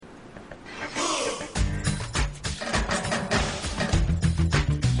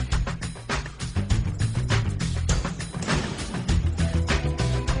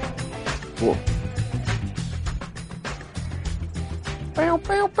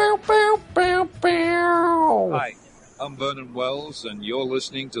I'm Vernon Wells, and you're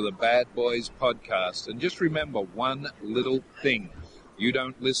listening to the Bad Boys Podcast. And just remember one little thing. You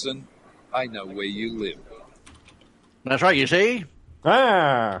don't listen, I know where you live. That's right, you see?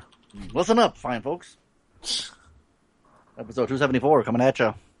 Listen up, fine folks. Episode 274 coming at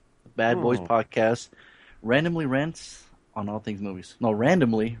you. Bad Boys Podcast. Randomly rants on all things movies. No,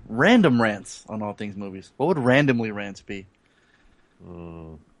 random rants on all things movies. What would randomly rants be?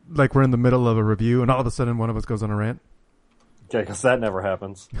 Like we're in the middle of a review and all of a sudden one of us goes on a rant? Okay, because that never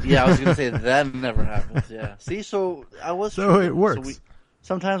happens. Yeah, I was going to say that never happens, yeah. See, so I was... So it works. So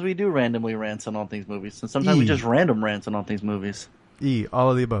sometimes we do randomly rants on all things movies, and sometimes we just random rants on all things movies.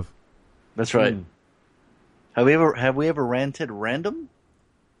 All of the above. That's right. Have we ever ranted random?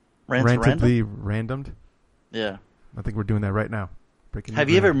 Rantedly randomed? Yeah. I think we're doing that right now. Have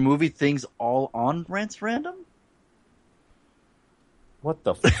you ever movie things all on rants random? What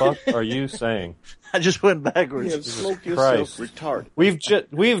the fuck are you saying? I just went backwards. You have smoked yourself retarded.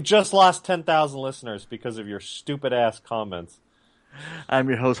 We've just lost 10,000 listeners because of your stupid ass comments. I'm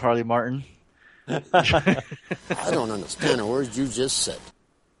your host, Harley Martin. I don't understand the words you just said.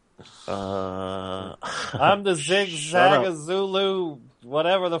 I'm the Zigzag Zulu,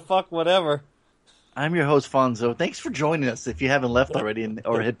 whatever the fuck, whatever. I'm your host, Fonzo. Thanks for joining us. If you haven't left already,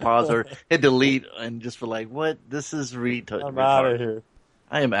 or hit pause or hit delete, and just for like, what? This is retarded. I'm out of here.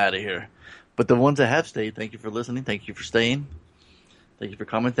 I am out of here. But the ones that have stayed, thank you for listening. Thank you for staying. Thank you for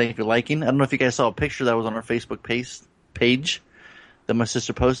commenting. Thank you for liking. I don't know if you guys saw a picture that was on our Facebook page that my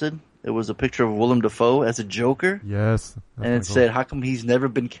sister posted. It was a picture of Willem Dafoe as a Joker. Yes. And it said, how come he's never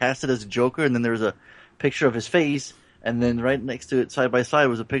been casted as a Joker? And then there was a picture of his face. And then right next to it, side by side,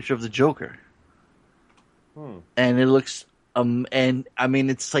 was a picture of the Joker. And it looks, and I mean,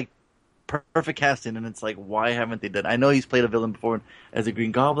 it's like perfect casting. And it's like, why haven't they done? I know he's played a villain before as a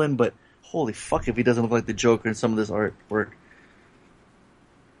Green Goblin, but holy fuck if he doesn't look like the Joker in some of this artwork.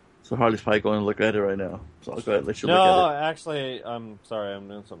 So Harley's probably going to look at it right now. So I'll go ahead and let you look at it. No, actually, I'm sorry, I'm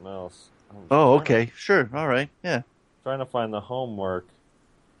doing something else. Okay. Sure. All right. Yeah. Trying to find the homework.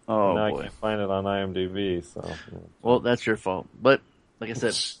 Oh, now boy. I can't find it on IMDb, so... Yeah. Well, that's your fault. But, like I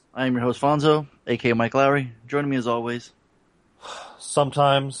said, I am your host, Fonzo, a.k.a. Mike Lowry. Joining me as always.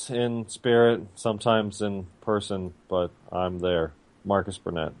 Sometimes in spirit, sometimes in person, but I'm there. Marcus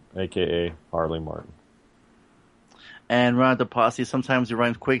Burnett, a.k.a. Harley Martin. And Ron the Posse. Sometimes he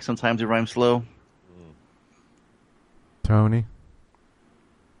rhymes quick, sometimes he rhymes slow. Tony,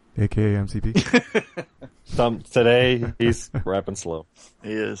 a.k.a. MCP. Today, he's rapping slow.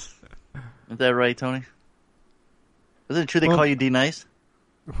 He is. Is that right, Tony? Isn't it true they call you D-Nice?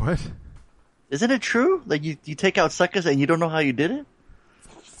 What? Isn't it true? Like, you take out suckers and you don't know how you did it?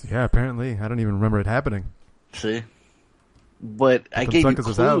 Yeah, apparently. I don't even remember it happening. See? But I gave you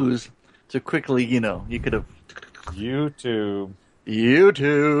clues to quickly, you could have... YouTube.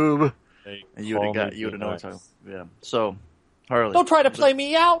 And you would have known what I'm talking about. Yeah. So, Harley. Don't try to play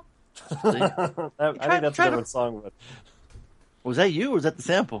me out! I think that's a different song. But... Was that you or was that the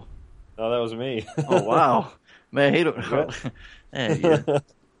sample? No, that was me. Oh, wow. Man, I hate it. Hey, yeah.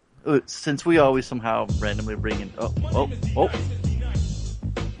 Since we always somehow randomly bring in... Oh.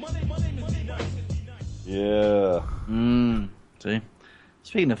 Yeah. See?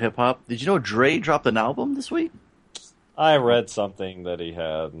 Speaking of hip-hop, did you know Dre dropped an album this week? I read something that he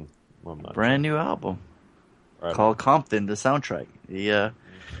had. Brand new album. Called Compton, the soundtrack. He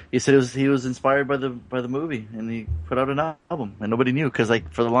said he was inspired by the movie, and he put out an album, and nobody knew, because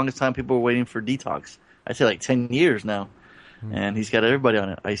for the longest time, people were waiting for Detox. I'd say 10 years now. And he's got everybody on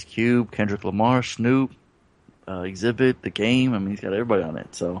it. Ice Cube, Kendrick Lamar, Snoop, Exhibit, The Game. I mean, he's got everybody on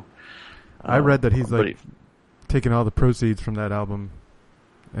it. So I read that he's taking all the proceeds from that album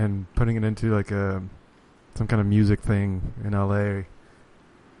and putting it into some kind of music thing in LA.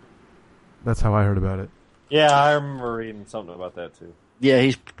 That's how I heard about it. Yeah, I remember reading something about that too. Yeah,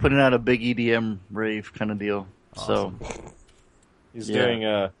 he's putting out a big EDM rave kind of deal. Awesome. So he's doing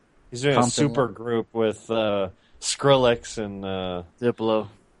a super group with Skrillex and Diplo,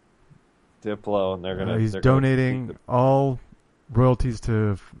 and they're gonna. He's donating all royalties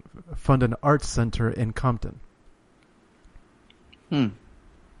to fund an arts center in Compton.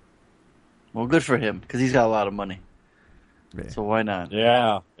 Well, good for him, because he's got a lot of money. Yeah. So why not?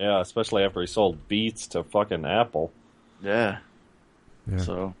 Yeah, especially after he sold Beats to fucking Apple. Yeah.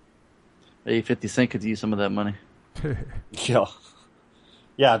 So, maybe 50 Cent could use some of that money.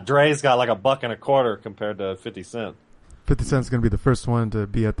 Yeah, Dre's got like $1.25 compared to 50 Cent. 50 Cent's going to be the first one to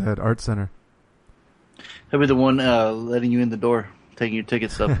be at that art center. He'll be the one letting you in the door, taking your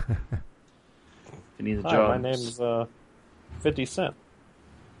ticket stuff. If you need a job. My name's 50 Cent.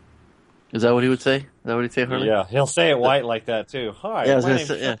 Is that what he would say? Is that what he'd say, Harley? Yeah, he'll say it white like that too. Hi, Yeah, I was my gonna name's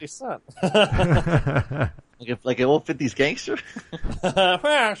say, yeah. 50 Cent. Like an old 50s gangster?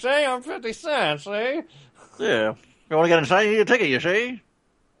 Well, see, I'm 50 Cent, see? Yeah. You want to get inside, you need a ticket, you see?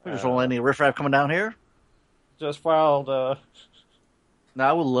 We just don't let any riffraff coming down here. Just filed, Now,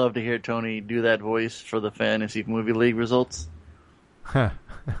 I would love to hear Tony do that voice for the Fantasy Movie League results.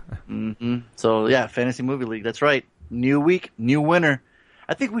 So, yeah, Fantasy Movie League. That's right. New week, new winner.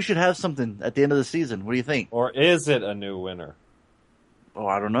 I think we should have something at the end of the season. What do you think? or is it a new winner? Oh,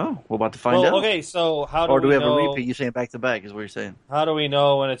 I don't know. We're about to find out. Okay, so how do Or do we have know, a repeat? You saying back to back is what you're saying. How do we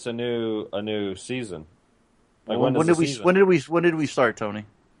know when it's a new season? Like when did we start, Tony?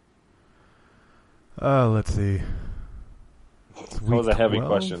 Let's see. That was a heavy 12?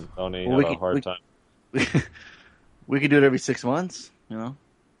 question, Tony. Well, I had a hard time. We could do it every 6 months, you know?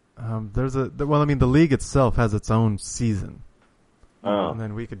 The league itself has its own season. Oh. And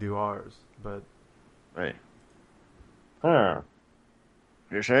then we could do ours, but Right. Huh.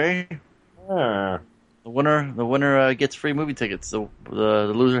 You say? Huh. The winner gets free movie tickets. The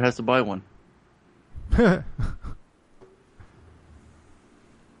loser has to buy one.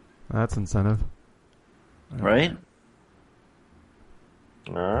 that's incentive. Right?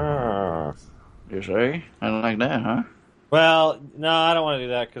 Ah. You say? I don't like that, huh? Well, no, I don't want to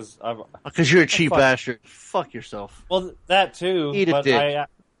do that Because you're a cheap Fuck. bastard. Fuck yourself. well, that too. Eat a but dick.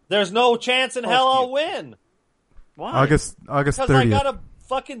 there's no chance in hell I'll win Why? August because I 30th. got a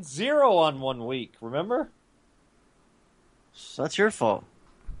fucking 0 on 1 week. Remember? That's your fault.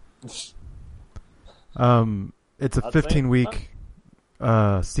 It's a I'd say 15-week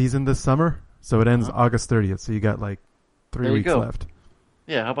season this summer, so it ends August 30th. So you got like 3 There you weeks go. left.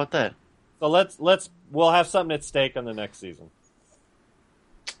 Yeah, how about that? So we'll have something at stake on the next season.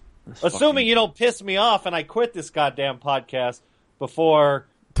 This Assuming fucking- you don't piss me off and I quit this goddamn podcast before.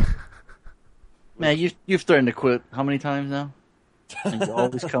 Man, you've threatened to quit how many times now? And you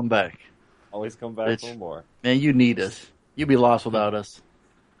always come back. Always come back Bitch. for more. Man, you need us. You'd be lost without us.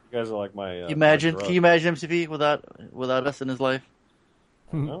 You guys are like my. Can you imagine my MCP without us in his life?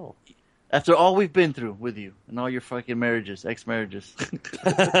 drug. No. After all we've been through with you and all your fucking marriages, ex-marriages.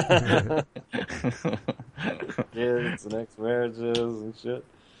 Kids and ex-marriages and shit.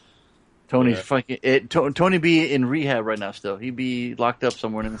 Tony's Yeah. fucking Tony be in rehab right now. Still, he'd be locked up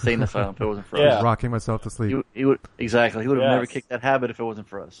somewhere in an insane asylum if it wasn't for Yeah. us. Rocking myself to sleep. He would exactly. He would have Yes. never kicked that habit if it wasn't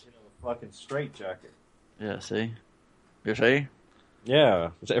for us. Fucking straight jacket. Yeah. See, you see. Yeah.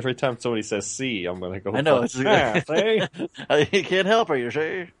 Every time somebody says "see," I'm gonna go. I know, fucking, it's- see? He can't help her. You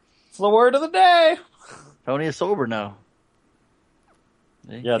see. It's the word of the day. Tony is sober now.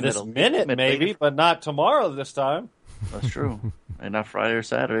 Yeah, this minute maybe, but not tomorrow this time. That's true. And not Friday or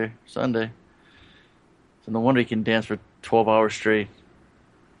Saturday, Sunday. So no wonder he can dance for 12 hours straight.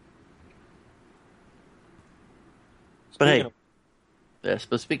 But hey, Speaking yes.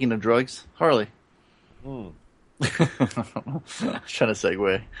 But speaking of drugs, Harley. of- I was trying to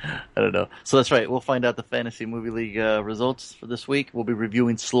segue. I don't know. So that's right. We'll find out the Fantasy Movie League results for this week. We'll be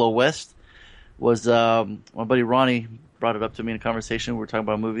reviewing Slow West. My buddy Ronnie brought it up to me in a conversation. We were talking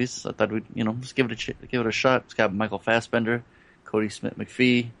about movies. I thought we'd just give it a shot. It's got Michael Fassbender, Cody Smith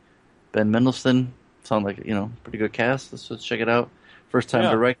McPhee, Ben Mendelsohn. Sound like pretty good cast. Let's check it out. First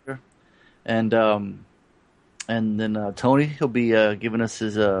time director, and then Tony, he'll be giving us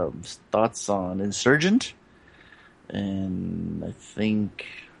his thoughts on Insurgent. And I think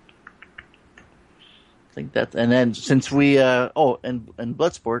that, and then since we and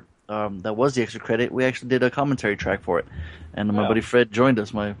Bloodsport, that was the extra credit. We actually did a commentary track for it, and my buddy Fred joined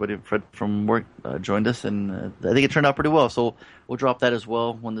us. My buddy Fred from work joined us, and I think it turned out pretty well. So we'll drop that as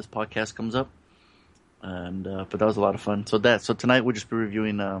well when this podcast comes up. And but that was a lot of fun. So tonight we'll just be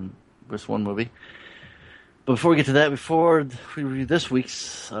reviewing this one movie. But before we get to that, before we review this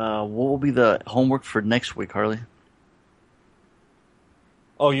week's, what will be the homework for next week, Harley?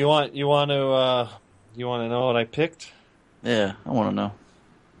 Oh, you want to know what I picked? Yeah, I want to know.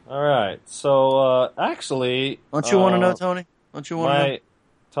 All right. So actually, Don't you want to know, Tony? Don't you want to know?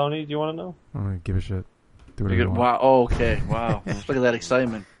 Tony, do you want to know? I'm gonna give a shit. Do whatever you want. Wow. Oh, okay. Wow. Look at that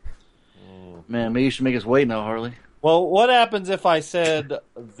excitement. Man, maybe you should make us wait now, Harley. Well, what happens if I said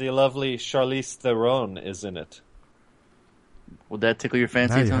the lovely Charlize Theron is in it? Would that tickle your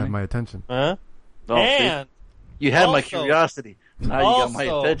fancy, Now you Tony? have my attention. Huh? Oh, see? And You had my also- curiosity. Now you got my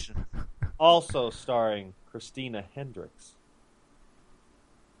also- attention. also starring Christina Hendricks.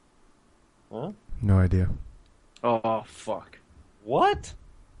 Huh? No idea. Oh, fuck. What?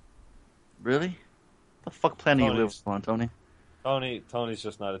 Really? The fuck planet you live Tony's- on, Tony? Tony's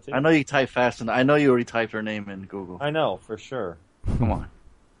just not a team. I know you type fast, and I know you already typed her name in Google. I know for sure. Come on.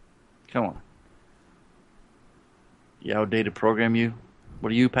 Come on. You outdated program, you.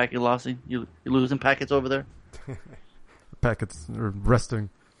 What are you, packet lossy? You losing packets over there? Packets are resting.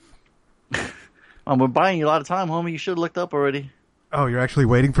 We're buying you a lot of time, homie. You should have looked up already. Oh, you're actually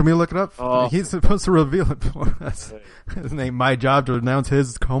waiting for me to look it up? Oh. He's supposed to reveal it for us. Isn't it my job to announce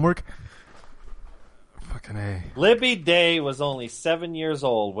his homework? Fucking A. Libby Day was only 7 years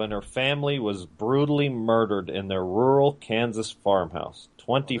old when her family was brutally murdered in their rural Kansas farmhouse.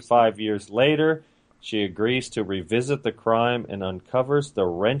 25 years later, she agrees to revisit the crime and uncovers the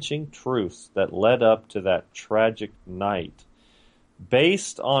wrenching truths that led up to that tragic night.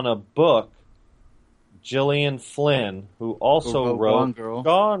 Based on a book, Gillian Flynn, who also wrote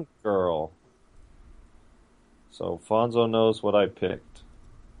Gone Girl. So Fonzo knows what I picked.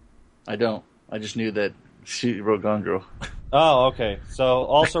 I don't. I just knew that she wrote Gone Girl. Oh, okay. So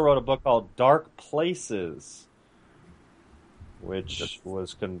also wrote a book called Dark Places, which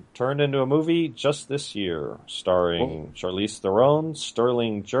was turned into a movie just this year, starring Charlize Theron,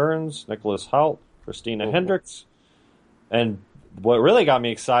 Sterling Jerns, Nicholas Hoult, Christina Hendricks, and what really got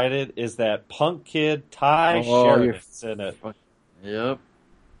me excited is that punk kid Ty Sheridan's in it. Yep.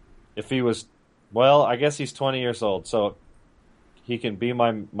 If he was, well, I guess he's 20 years old, so he can be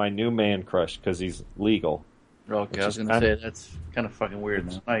my new man crush because he's legal. Okay, I was going to say, that's kind of fucking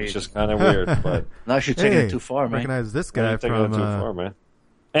weird. It's just kind of weird, but now you're taking it too far, man. Recognize this guy from... It too far, man.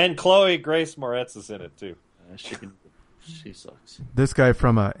 And Chloe Grace Moretz is in it, too. She sucks. This guy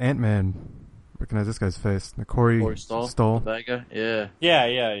from Ant-Man. Recognize this guy's face. Corey Stoll. The bad guy? Yeah.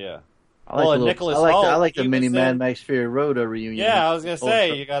 Yeah. I like the mini Mad Max Fury Road reunion. Yeah, I was going to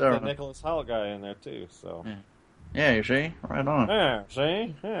say, you got the Nicholas Hoult guy in there, too. So. Yeah, you see? Right on. Yeah,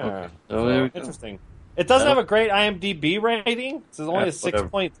 see? Yeah. Okay. So interesting. It doesn't have a great IMDb rating. It's only a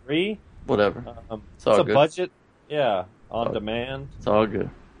 6.3. Whatever. It's a budget. Yeah, on demand. It's all good.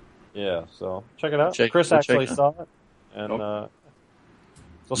 Yeah, so check it out. Chris actually saw it. And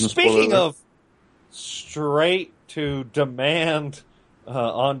so speaking of straight to demand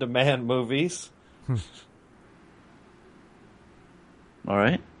on demand movies. All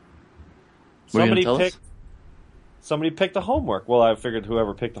right. Somebody picked the homework. Well, I figured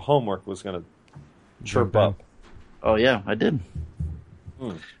whoever picked the homework was going to chirp up. Oh yeah, I did.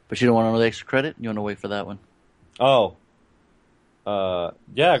 But you don't want the extra credit? You want to wait for that one? Oh.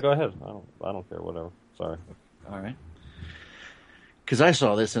 Yeah, go ahead. I don't care, whatever. Sorry. All right. Because I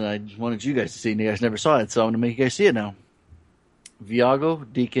saw this and I wanted you guys to see it and you guys never saw it, so I'm going to make you guys see it now.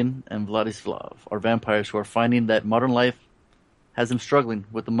 Viago, Deacon, and Vladislav are vampires who are finding that modern life has them struggling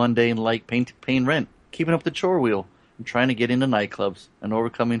with the mundane like paying rent, keeping up the chore wheel, and trying to get into nightclubs and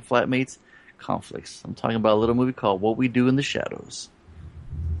overcoming flatmates' conflicts. I'm talking about a little movie called What We Do in the Shadows.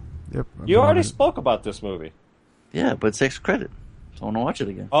 Yep. You already spoke about this movie. Yeah, but it's extra credit. So I want to watch it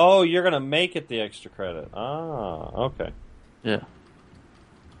again. Oh, you're going to make it the extra credit. Ah, okay. Yeah.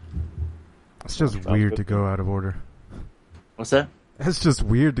 It's just weird to go out of order. What's that? It's just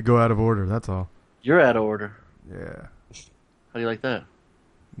weird to go out of order, that's all. You're out of order. Yeah. How do you like that?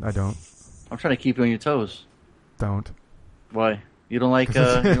 I don't. I'm trying to keep you on your toes. Don't. Why? You don't like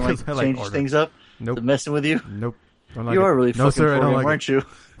changing things up? Nope. Messing with you? Nope. You are really fucking program, aren't you?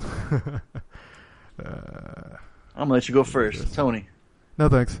 I'm going to let you go first. Tony. No,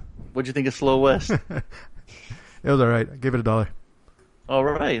 thanks. What'd you think of Slow West? It was all right. I gave it $1. All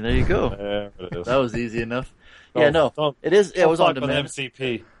right. There you go. There it is. That was easy enough. It is. It was on demand.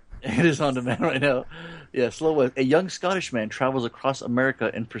 MCP. It is on demand right now. Yeah, Slow West. A young Scottish man travels across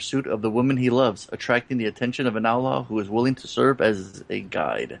America in pursuit of the woman he loves, attracting the attention of an outlaw who is willing to serve as a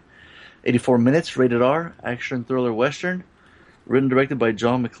guide. 84 minutes, rated R, action thriller western, written and directed by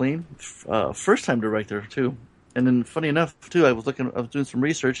John McLean, first time director too. And then, funny enough, too, I was doing some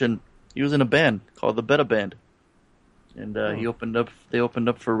research, and he was in a band called the Beta Band, and They opened up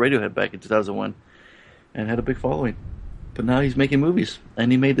for Radiohead back in 2001, and had a big following. But now he's making movies, and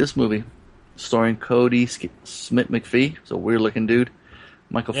he made this movie, starring Cody Smith-McPhee, he's a weird-looking dude,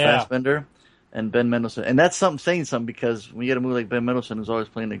 Michael Fassbender, and Ben Mendelsohn. And that's saying something, because when you get a movie like Ben Mendelsohn, who's always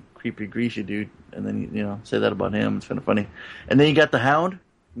playing a creepy, greasy dude, and then say that about him, it's kind of funny. And then you got the Hound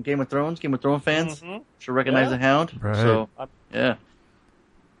from Game of Thrones fans should recognize the Hound. Right. So, yeah.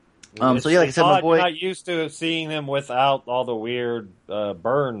 Like I said, my boy... You're not used to seeing him without all the weird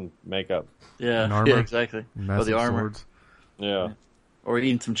burn makeup. Yeah, yeah, exactly. Massive or the armor. swords. Yeah. Or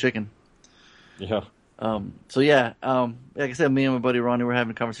eating some chicken. Yeah. Like I said, me and my buddy Ronnie were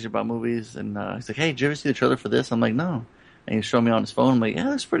having a conversation about movies, and he's like, "Hey, did you ever see the trailer for this?" I'm like, "No," and he showed me on his phone. I'm like, "Yeah,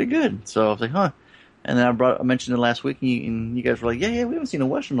 that's pretty good." So I was like, "Huh," and then I mentioned it last week, and you guys were like, "Yeah, we haven't seen a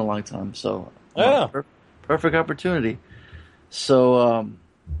western in a long time." So perfect opportunity. So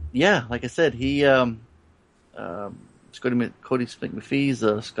yeah, like I said, he Cody Smith McPhee's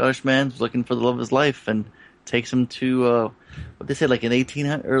a Scottish man who's looking for the love of his life and takes him to what they say, like in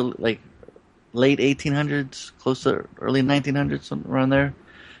 1800 or like late 1800s, close to early 1900s, something around there,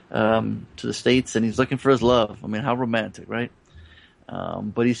 to the States, and he's looking for his love. I mean, how romantic, right?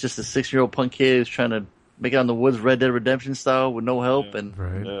 But he's just a 6-year-old punk kid who's trying to make it out in the woods, Red Dead Redemption style, with no help. And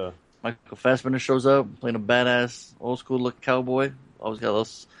Michael Fassbender shows up playing a badass, old school looking cowboy. Always got a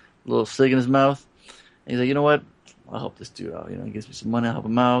little cig in his mouth. And he's like, you know what? I'll help this dude out. You know, he gives me some money, I'll help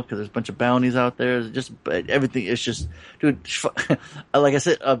him out because there's a bunch of bounties out there. It's just everything. It's just, dude. Like I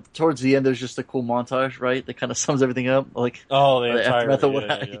said, towards the end, there's just a cool montage, right? That kind of sums everything up. Like, the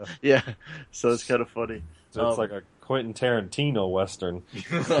entire, yeah. So it's kind of funny. So it's like a Quentin Tarantino western.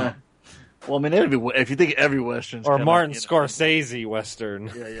 Well, I mean, if you think every western, or Martin Scorsese western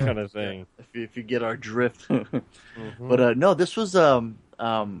kind of thing. Yeah. If you get our drift. But no, this was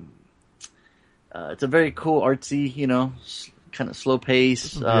it's a very cool, artsy, you know, kind of slow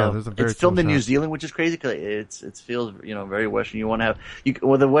pace. It's filmed in New Zealand, which is crazy because it feels, you know, very Western. You want to have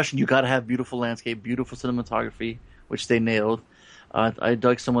the Western, you got to have beautiful landscape, beautiful cinematography, which they nailed. I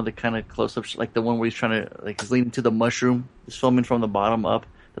dug some of the kind of close-ups, like the one where he's trying to, like, he's leaning to the mushroom, he's filming from the bottom up.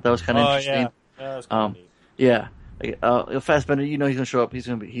 That was kind of interesting. Yeah, that was kind of neat. Yeah, like, Fassbender, you know, he's gonna show up. He's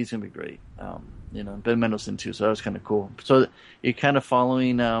gonna be great. You know, Ben Mendelsohn too. So that was kind of cool. So you're kind of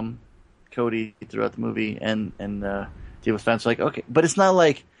following Cody throughout the movie and deal with fans. Like, okay, but it's not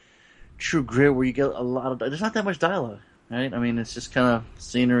like True Grit where you get a lot of. There's not that much dialogue, right? I mean, it's just kind of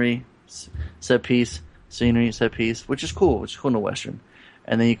scenery, set piece, which is cool. Which is cool in a Western.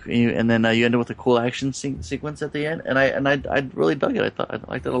 And then you end up with a cool action sequence at the end, and I really dug it. I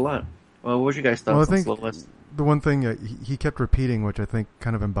liked it a lot. Well, what was your guys' thoughts on Slow West? The one thing he kept repeating, which I think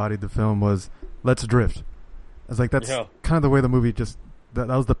kind of embodied the film, was "Let's drift." I was like, that's kind of the way the movie just that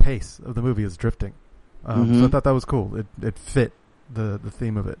was the pace of the movie, is drifting. So I thought that was cool. It fit the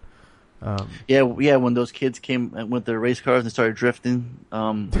theme of it. When those kids came with their race cars and started drifting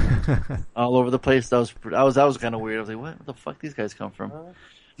all over the place, that was kind of weird. I was like, where the fuck these guys come from?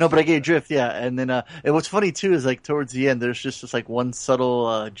 No, but I get drift, yeah. And then and what's funny too is, like, towards the end, there's just this, like, one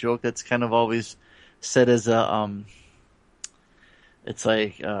subtle joke that's kind of always said as it's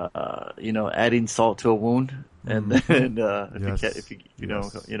like you know, adding salt to a wound, and then if you know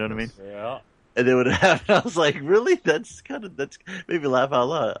what I mean? Yeah. And they would have. I was like, really? That's made me laugh out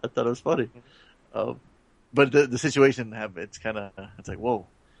loud. I thought it was funny. But the situation happened. It's like, whoa,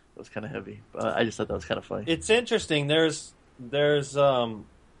 that was kind of heavy. But I just thought that was kind of funny. It's interesting. There's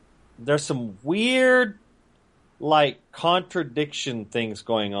some weird, like, contradiction things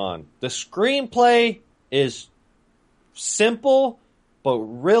going on. The screenplay is simple, but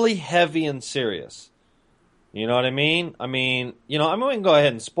really heavy and serious. You know what I mean? I mean, you know, I'm going to go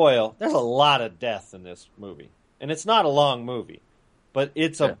ahead and spoil. There's a lot of death in this movie. And it's not a long movie. But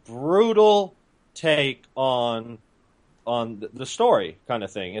it's a brutal take on the story kind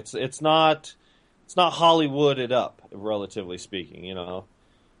of thing. It's not Hollywooded up, relatively speaking, you know.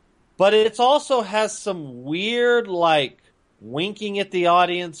 But it also has some weird, like, winking at the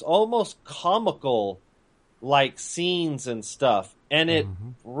audience, almost comical, like, scenes and stuff. And it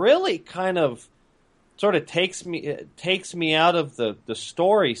really kind of sort of takes me out of the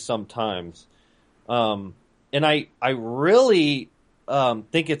story sometimes, and I really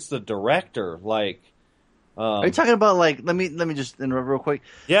think it's the director. Like, are you talking about, like? Let me just interrupt real quick.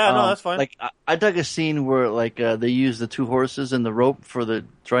 Yeah, no, that's fine. Like, I dug a scene where, like, they use the two horses and the rope for the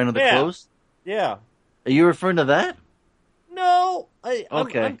drying of the clothes. Yeah. Are you referring to that? No.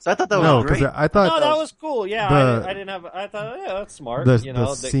 Okay. So I thought that was great. I thought that was cool. Yeah, I didn't have. I thought, yeah, that's smart.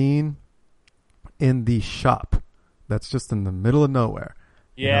 The scene in the shop that's just in the middle of nowhere.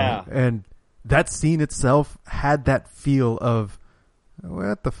 Yeah. You know? And that scene itself had that feel of,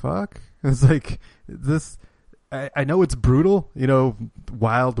 what the fuck? It's like, this, I know it's brutal, you know,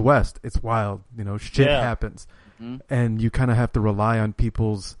 Wild West. It's wild, you know, shit happens. And you kind of have to rely on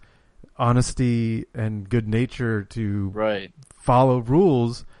people's honesty and good nature to follow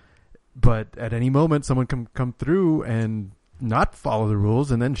rules. But at any moment, someone can come through and not follow the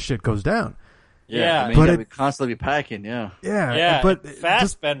rules, and then shit goes down. Yeah, I mean, you gotta constantly be packing, Yeah. But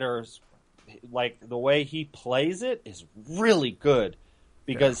Fassbender's, like, the way he plays it is really good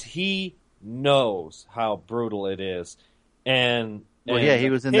because he knows how brutal it is. And he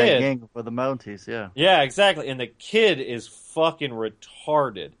was in that gang for the Mounties, Yeah, exactly. And the kid is fucking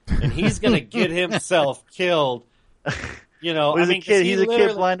retarded. And he's going to get himself killed. You know, he's a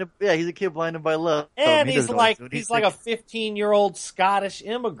kid blinded. Yeah, he's a kid blinded by love. And he's like a 15-year-old Scottish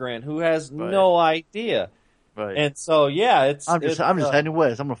immigrant who has no idea. Right. And so, yeah, I'm just heading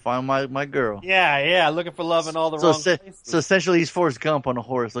west. I'm gonna find my girl. Yeah, looking for love in all the wrong places. So essentially, he's Forrest Gump on a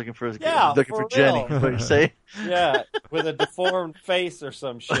horse looking for looking for Jenny. What you say? Yeah, with a deformed face or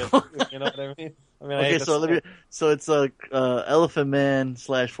some shit. You know what I mean? Okay, so it's a Elephant Man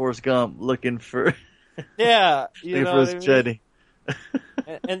 / Forrest Gump looking for looking for his Jenny.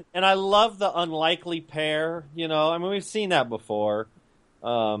 and I love the unlikely pair. You know, I mean, we've seen that before.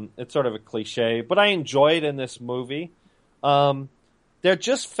 It's sort of a cliche, but I enjoy it in this movie. There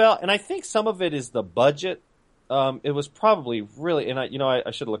just felt, and I think some of it is the budget. It was probably really, and I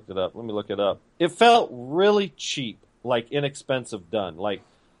should have looked it up. Let me look it up. It felt really cheap, like inexpensive done. Like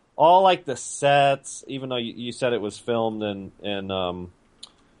all like the sets, even though you said it was filmed in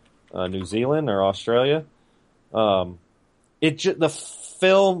New Zealand or Australia. The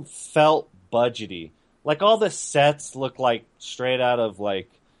film felt budgety. Like all the sets look like straight out of like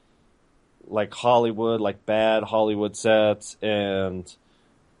Hollywood, like bad Hollywood sets, and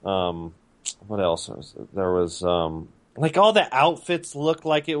what else? There was like all the outfits looked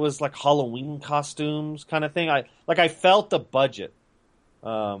like it was like Halloween costumes kind of thing. I felt the budget.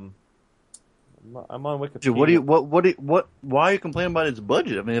 I'm on Wikipedia. Dude, why are you complaining about its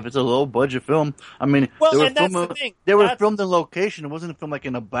budget? I mean, if it's a low budget film, I mean, well, the thing. They were filmed in location. It wasn't filmed like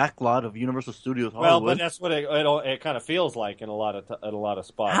in a back lot of Universal Studios Hollywood. Well, but that's what it kind of feels like in a lot of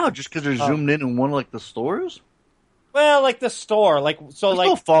spots. How? Just because they're zoomed in one of like the stores? Well, like the store, There's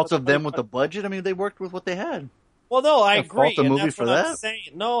no fault of them with the budget. I mean, they worked with what they had. Well, no, I agree. Fault the movie for that? I'm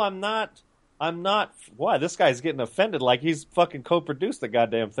saying. No, I'm not. Why? This guy's getting offended like he's fucking co-produced the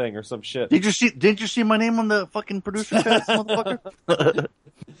goddamn thing or some shit. Did you see my name on the fucking producer cast, motherfucker?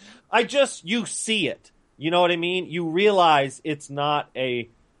 You see it. You know what I mean? You realize it's not a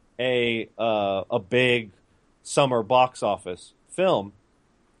big summer box office film.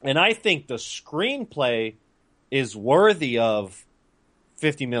 And I think the screenplay is worthy of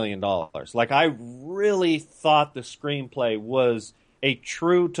 $50 million. Like, I really thought the screenplay was a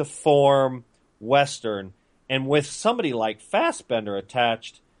true to form Western, and with somebody like Fassbender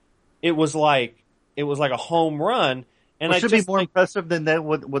attached, it was like a home run. And it should be more impressive than that.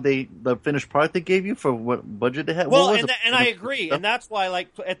 What the finished product they gave you for what budget they had. Well, and I agree, and that's why, like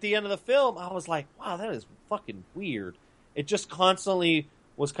at the end of the film, I was like, wow, that is fucking weird. It just constantly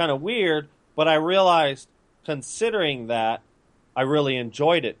was kind of weird, but I realized, considering that, I really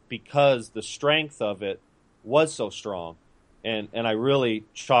enjoyed it because the strength of it was so strong. And I really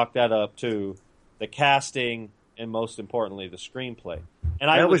chalked that up to the casting and, most importantly, the screenplay. And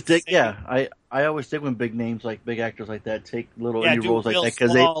I always dig. I always dig when big names, like big actors like that, take little indie roles like that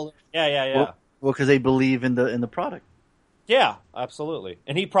because because they believe in the product. Yeah, absolutely.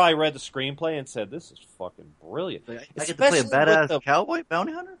 And he probably read the screenplay and said, "This is fucking brilliant." I get to play a badass cowboy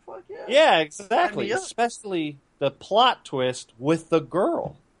bounty hunter. Fuck yeah! Yeah, exactly. Especially the plot twist with the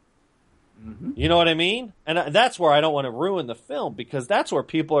girl. Mm-hmm. You know what I mean? And that's where I don't want to ruin the film, because that's where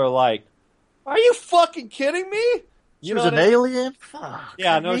people are like, "Are you fucking kidding me?" She was an alien? Fuck.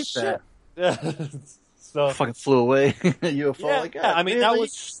 Yeah, no shit. So fucking flew away. UFO. Yeah, like, I mean, that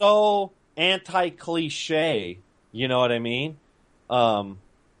was so anti-cliche. You know what I mean? And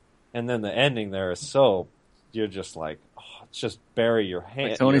then the ending there is so, you're just like, oh, it's just bury your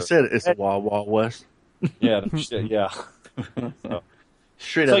hand. Like Tony said, it's a Wild Wild West. Yeah, yeah.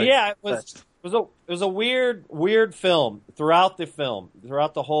 Straight so up. yeah, it was a weird film throughout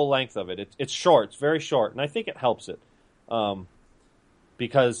the whole length of it. It's short, it's very short, and I think it helps it,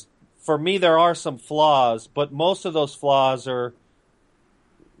 because for me there are some flaws, but most of those flaws are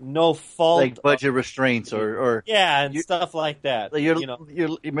no fault, like budget restraints or stuff like that. Like you're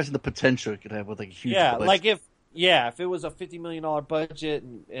missing the potential you could have with like a huge budget. Like if it was a $50 million budget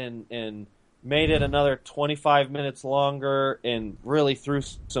and made it another 25 minutes longer and really threw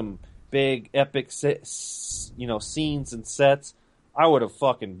some big epic scenes and sets, I would have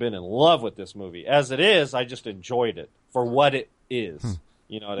fucking been in love with this movie. As it is, I just enjoyed it for what it is.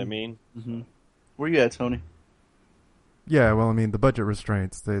 You know what I mean? Mm-hmm. Where you at, Tony? Yeah, well, I mean, the budget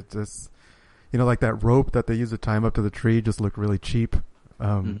restraints, they just, like that rope that they use to tie him up to the tree just looked really cheap.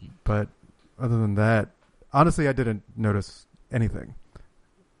 But other than that, honestly, I didn't notice anything.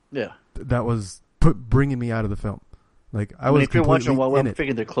 Yeah. That was bringing me out of the film. Like, I was if you're watching, I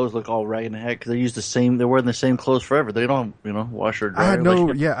figured their clothes look all ragged and heck because they're wearing the same clothes forever. They don't, wash or dry.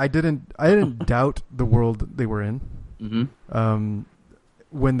 I didn't doubt the world they were in. Mm-hmm.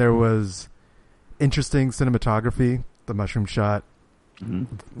 When there was interesting cinematography, the mushroom shot,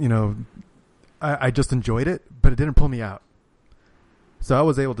 I just enjoyed it, but it didn't pull me out. So I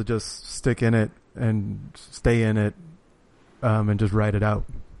was able to just stick in it and stay in it, and just ride it out.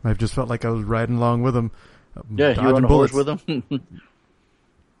 I just felt like I was riding along with them, Yeah, you were on a bullets. horse with him. I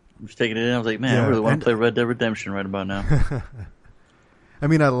was taking it in. I was like, man, I really want to play Red Dead Redemption right about now. I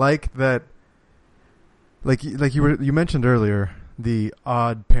mean, I like that. Like you mentioned earlier, the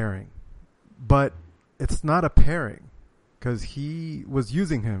odd pairing, but it's not a pairing because he was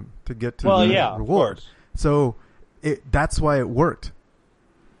using him to get to the reward. So that's why it worked,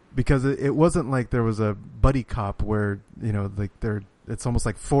 because it wasn't like there was a buddy cop where like it's almost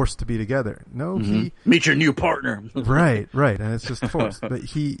like forced to be together. No, meet your new partner. right, and it's just forced. But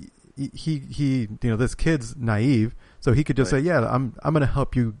he this kid's naive, so he could just say, "Yeah, I'm going to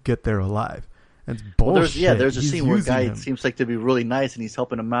help you get there alive." And it's bullshit. Well, there's a scene where a guy seems like to be really nice, and he's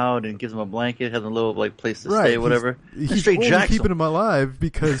helping him out and gives him a blanket, has a little place to stay, whatever. He's only keeping him alive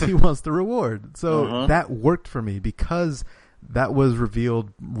because he wants the reward. So that worked for me because that was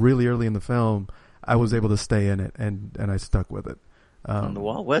revealed really early in the film. I was able to stay in it, and I stuck with it. And the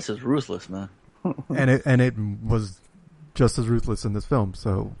Wild West is ruthless, man. and it was just as ruthless in this film,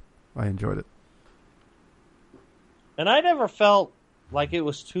 so I enjoyed it. And I never felt like it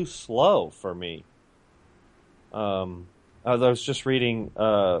was too slow for me. I was just reading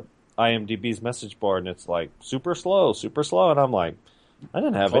IMDb's message board, and it's like super slow, and I'm like, I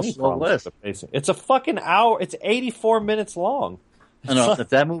didn't have any problems with the pacing. It's a fucking hour. It's 84 minutes long. I know, if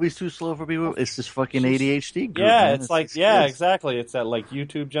that movie's too slow for people, it's just fucking ADHD group. Yeah, man. it's like, exactly. It's that like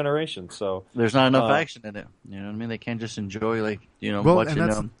YouTube generation. So there's not enough action in it. You know what I mean? They can't just enjoy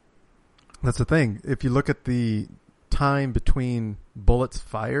watching. That's the thing. If you look at the time between bullets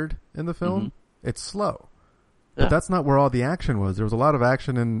fired in the film, it's slow. But that's not where all the action was. There was a lot of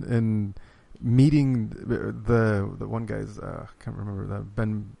action in meeting the one guy's I can't remember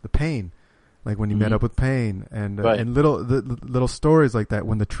the Payne, like when he met up with Payne, and little stories like that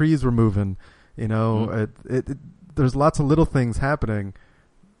when the trees were moving. There's lots of little things happening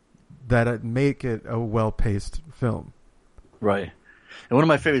that make it a well-paced film. Right. And one of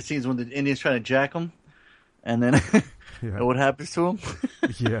my favorite scenes when the Indian's trying to jack him, and then what happens to him?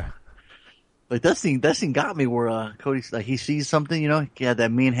 Yeah. Like that scene got me where Cody's like he sees something, he had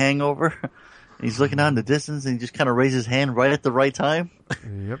that mean hangover, and he's looking out in the distance, and he just kind of raises his hand right at the right time.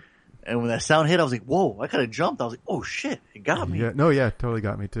 Yep. And when that sound hit, I was like, "Whoa!" I kind of jumped. I was like, "Oh shit!" It got me. Yeah, totally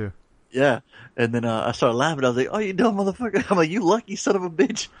got me too. Yeah, and then I started laughing. I was like, "Oh, you dumb motherfucker!" I'm like, "You lucky son of a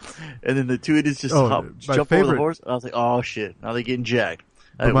bitch!" And then the two idiots just jump over the horse. And I was like, "Oh shit!" Now they're getting jacked.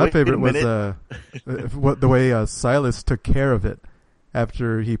 But my favorite was the way Silas took care of it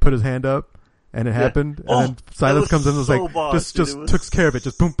after he put his hand up. And it happened, and then Silas comes in and was like, just took care of it,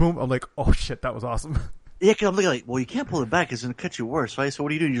 just boom, boom. I'm like, oh shit, that was awesome. Yeah, cause I'm looking like, well, you can't pull it back, it's gonna cut you worse, right? So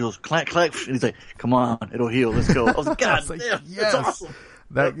what do? You just clack, clack, and he's like, come on, it'll heal, let's go. I was like, God damn, yes. That's awesome.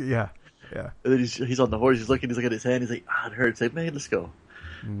 Yeah. And then he's on the horse, he's looking at his hand, he's like, it hurts. Like, man, let's go.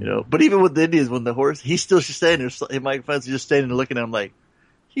 But even with the Indians, when the horse, he's still just standing there. Mike Fence is just standing there looking at him like,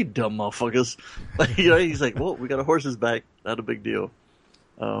 you dumb motherfuckers. He's like, well, we got our horses back, not a big deal.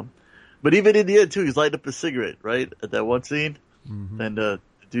 But even in the end, too, he's lighting up a cigarette, right? At that one scene. And the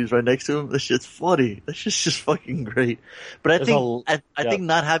dude's right next to him. That shit's funny. That shit's just fucking great. But I think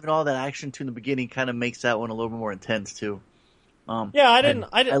not having all that action, too, in the beginning kind of makes that one a little bit more intense, too. I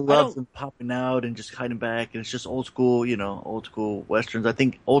love them popping out and just hiding back. And it's just old school Westerns. I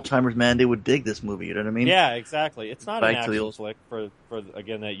think old-timers, man, they would dig this movie. You know what I mean? Yeah, exactly. It's not an action flick for,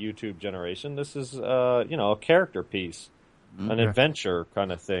 again, that YouTube generation. This is, a character piece. An adventure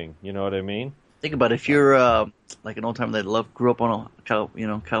kind of thing, you know what I mean? Think about it. If you're like an old timer that grew up on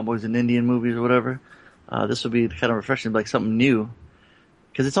cowboys and Indian movies or whatever, this would be kind of refreshing, like something new.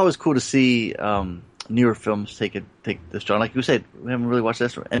 Because it's always cool to see newer films take this genre. Like you said, we haven't really watched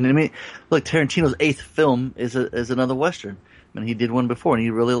this one. And I mean, look, Tarantino's 8th film is another Western. I mean, he did one before and he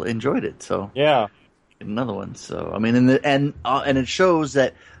really enjoyed it. So yeah, another one. So I mean, and it shows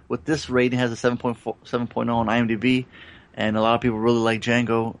that with this rating, it has a 7.0 on IMDb. And a lot of people really like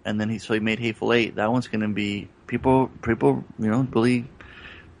Django, and then he made Hateful Eight. That one's going to be people, really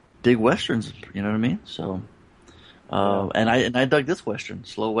dig westerns. You know what I mean? So, and I dug this western,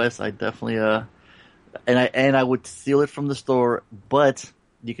 Slow West. I definitely and I would steal it from the store, but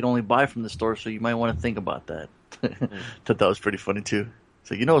you can only buy from the store, so you might want to think about that. Thought that was pretty funny too.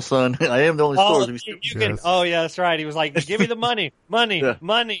 So son, I am the only store. Oh yeah, that's right. He was like, "Give me the money, money."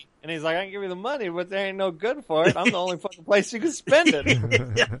 And he's like, I can give you the money, but there ain't no good for it. I'm the only fucking place you can spend it.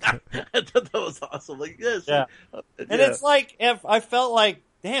 I thought that was awesome. Like, yes. Yeah. And it's like, if I felt like,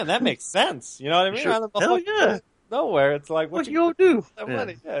 damn, that makes sense. You know what I mean? Sure. Hell yeah. Nowhere. It's like, what you gonna do? That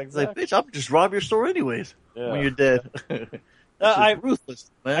money. Yeah, exactly. It's like, bitch, I'll just rob your store anyways when you're dead. I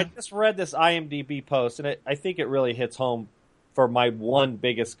ruthless, man. I just read this IMDb post, and I think it really hits home for my one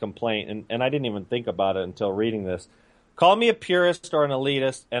biggest complaint, and I didn't even think about it until reading this. Call me a purist or an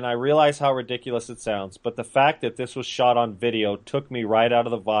elitist, and I realize how ridiculous it sounds, but the fact that this was shot on video took me right out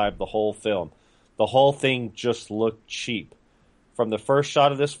of the vibe the whole film. The whole thing just looked cheap. From the first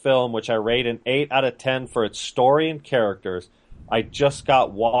shot of this film, which I rate an 8 out of 10 for its story and characters, I just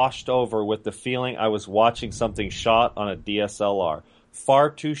got washed over with the feeling I was watching something shot on a DSLR. Far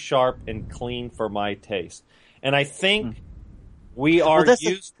too sharp and clean for my taste. And I think we are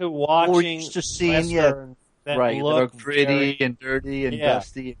used to watching used to seeing, Westerns that look gritty and dirty and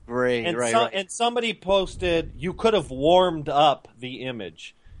dusty and gray. And, right. And somebody posted, you could have warmed up the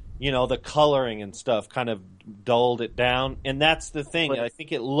image. You know, the coloring and stuff kind of dulled it down. And that's the thing. But, I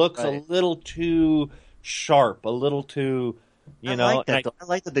think it looks a little too sharp, a little too, you know. I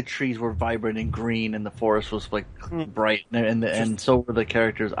like that the trees were vibrant and green and the forest was like bright and so were the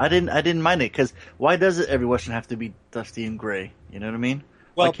characters. I didn't mind it because why does it every Western have to be dusty and gray? You know what I mean?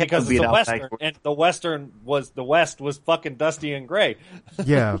 Well, because it's a Western, and the West was fucking dusty and gray.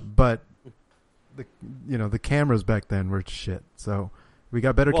 Yeah, but the cameras back then were shit. So we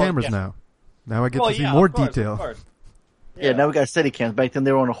got better cameras now. Now I get to see more detail. Yeah, now we got Steadicams. Back then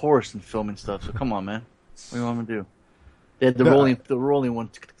they were on a horse and filming stuff. So come on, man. What do you want me to do? They had the rolling one.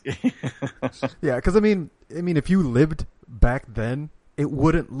 Yeah, because I mean, if you lived back then, it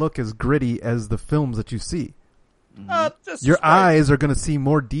wouldn't look as gritty as the films that you see. Your eyes are going to see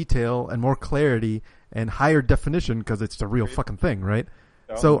more detail and more clarity and higher definition because it's a real fucking thing, right?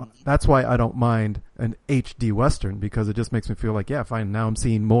 So that's why I don't mind an HD Western, because it just makes me feel like, yeah, fine, now I'm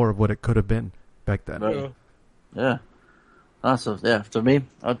seeing more of what it could have been back then. Right. Yeah. Awesome. Yeah, to me,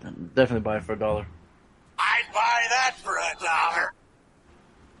 I'd definitely buy it for $1. I'd buy that for $1.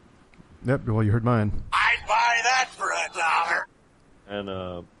 Yep, well, you heard mine. I'd buy that for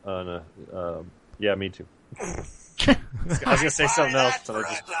 $1. And, yeah, me too. I was gonna say something else, but I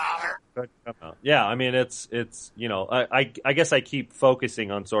just yeah. I mean, it's you know, I guess I keep focusing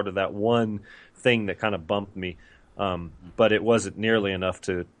on sort of that one thing that kind of bumped me, but it wasn't nearly enough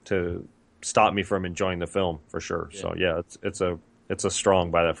to stop me from enjoying the film for sure. Yeah. So yeah, it's a strong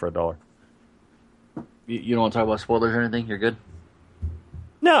buy that for $1. You don't want to talk about spoilers or anything? You're good.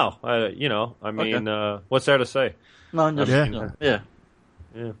 No, I mean, what's there to say? No, just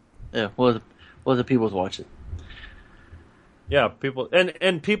yeah. Well, the people's watch it. Yeah, people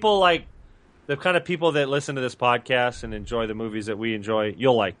and people like the kind of people that listen to this podcast and enjoy the movies that we enjoy.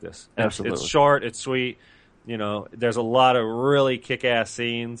 You'll like this. Absolutely, it's short, it's sweet. You know, there's a lot of really kick-ass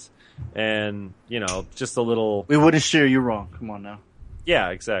scenes, and just a little. We wouldn't steer you wrong. Come on now. Yeah,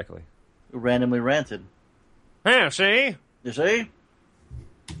 exactly. We randomly ranted. Yeah, see. You see? I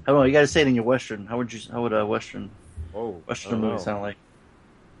don't know. You got to say it in your Western. How would a Western movie sound like?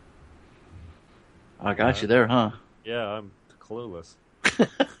 I got you there, huh? Yeah, I'm clueless.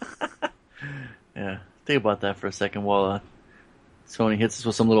 Yeah, think about that for a second while Tony hits us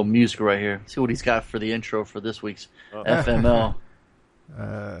with some little music right here. See what he's got for the intro for this week's FML.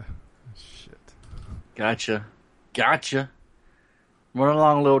 Shit. Gotcha. Run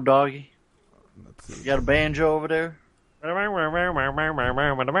along, little doggy. You got a banjo over there? You know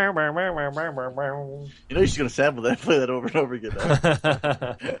she's going to sample that, play that over and over again.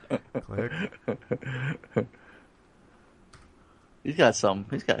 Click. He's got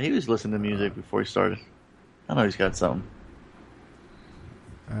something. He was listening to music before he started. I know he's got something.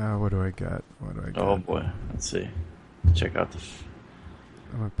 What do I got? Oh boy, let's see. Check out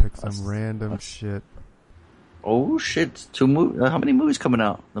I'm gonna pick some random shit. Oh shit! 2 movies. How many movies coming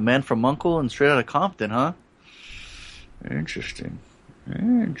out? The Man from U.N.C.L.E. and Straight Outta Compton, huh? Interesting.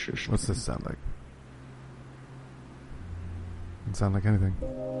 What's this sound like? Doesn't sound like anything.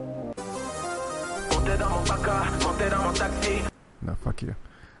 No, fuck you.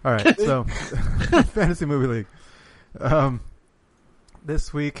 All right, so Fantasy Movie League.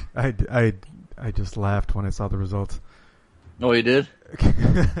 This week, I just laughed when I saw the results. Oh, you did?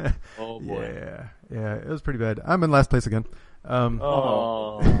 Oh boy. Yeah, it was pretty bad. I'm in last place again.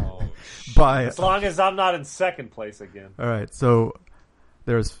 By as long as I'm not in second place again. All right, so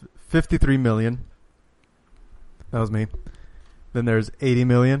there's 53 million. That was me. Then there's 80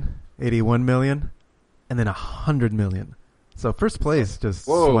 million, 81 million, and then 100 million. So first place just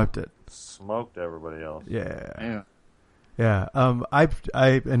swept it. Smoked everybody else. Yeah. I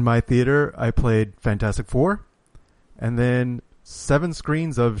in my theater I played Fantastic Four, and then 7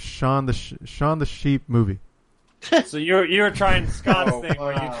 screens of Shaun the Sheep movie. So you were trying Scott's thing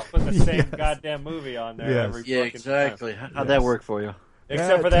where you just put the same goddamn movie on there every fucking exactly. time. How'd that work for you?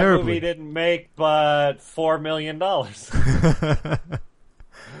 Except for that movie didn't make but $4 million.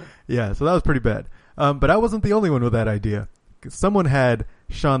 Yeah, so that was pretty bad. But I wasn't the only one with that idea. someone had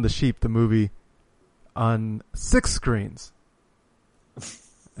Shaun the Sheep, the movie, on 6 screens.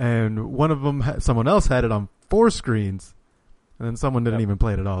 And one of them, someone else had it on 4 screens. And then someone didn't even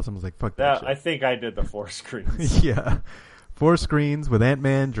play it at all. Someone was like, fuck that shit. I think I did the 4 screens. Yeah. 4 screens with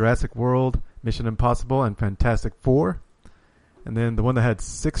Ant-Man, Jurassic World, Mission Impossible, and Fantastic Four. And then the one that had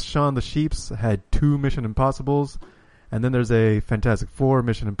 6 Shaun the Sheeps had 2 Mission Impossibles. And then there's a Fantastic Four,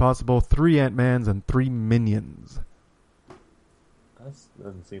 Mission Impossible, 3 Ant-Mans, and 3 Minions. That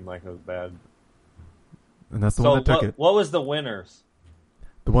doesn't seem like it was bad. And that's the one that took it. What was the winners?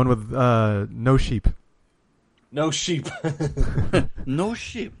 The one with no sheep. No sheep. No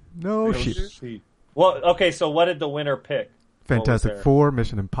sheep. No sheep. Well, okay, so what did the winner pick? Fantastic Four,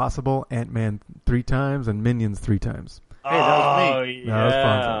 Mission Impossible, Ant-Man 3 times, and Minions 3 times. Hey, that was me. Yeah. That was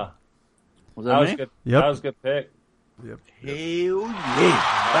fun. Was that me? Good. Yep. That was a good pick. Yep. Hell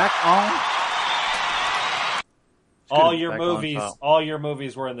yeah. Back on. All your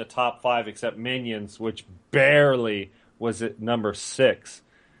movies were in the top 5 except Minions, which barely was at number 6.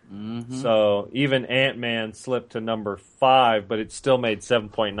 Mm-hmm. So even Ant-Man slipped to number 5, but it still made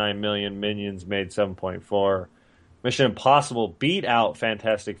 7.9 million. Minions made 7.4. Mission Impossible beat out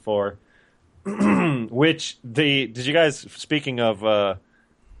Fantastic Four, which did you guys, speaking of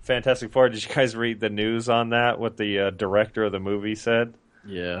Fantastic Four, did you guys read the news on that? What the director of the movie said?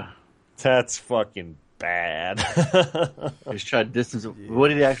 Yeah. That's fucking bad. He's tried to distance. What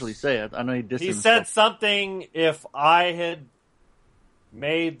did he actually say? I know he distanced. He said something. If I had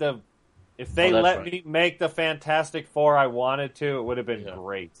made if they let me make the Fantastic Four I wanted to, it would have been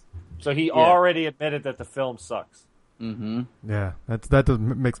great. So he already admitted that the film sucks. Mm-hmm. Yeah, that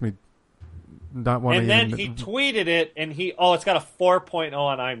makes me not want to. And then he tweeted it, and it's got a 4.0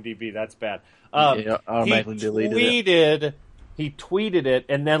 on IMDb. That's bad. Automatically deleted it. He tweeted it,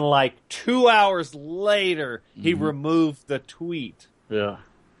 and then like 2 hours later, he removed the tweet. Yeah.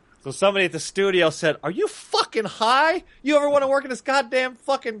 So somebody at the studio said, "Are you fucking high? You ever want to work in this goddamn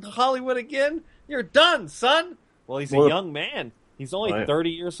fucking Hollywood again? You're done, son." Well, he's a young man. He's only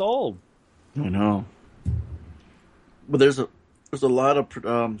 30 years old. I know. But there's a lot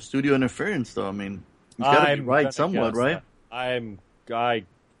of studio interference, though. I mean, he's got to be right somewhat, right? I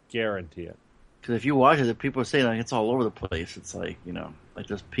guarantee it. Because if you watch it, people are saying like it's all over the place. It's like like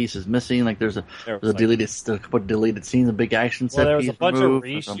there's pieces missing. Like there's a couple of deleted scenes, a big action set. There was a bunch of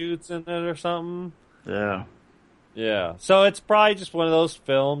reshoots in it or something. Yeah. Yeah. So it's probably just one of those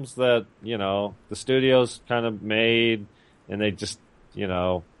films that the studios kind of made, and they just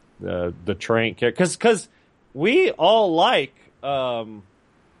the train because we all like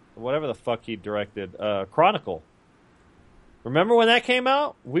whatever the fuck he directed, Chronicle. Remember when that came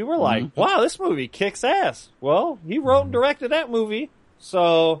out? We were like, wow, this movie kicks ass. Well, he wrote and directed that movie.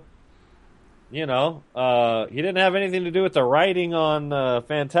 So, he didn't have anything to do with the writing on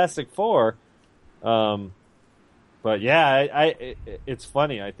Fantastic Four. But yeah, it's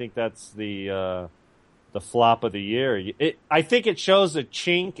funny. I think that's the flop of the year. I think it shows a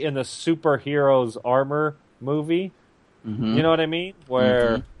chink in the superheroes' armor movie. Mm-hmm. You know what I mean?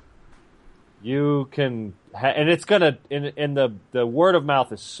 Where you can... and it's gonna, in the word of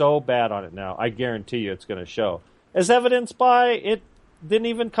mouth is so bad on it now. I guarantee you, it's gonna show, as evidenced by it didn't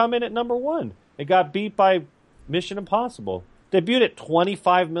even come in at number 1. It got beat by Mission Impossible. Debuted at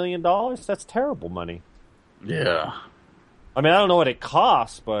 $25 million. That's terrible money. Yeah. I mean, I don't know what it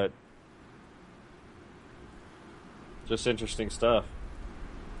costs, but just interesting stuff.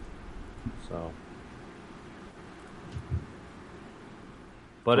 So.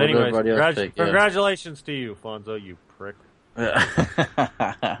 But anyways, congratulations to you, Fonzo, you prick.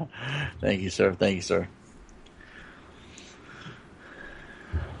 Thank you, sir. Thank you, sir.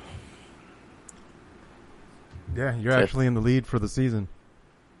 Yeah, you're actually in the lead for the season.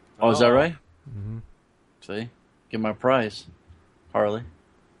 Oh, is that right? Mm-hmm. See? Get my prize, Harley.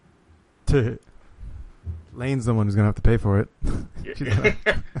 Lane's the one who's going to have to pay for it.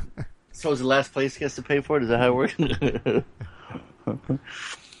 So is the last place gets to pay for it? Is that how it works?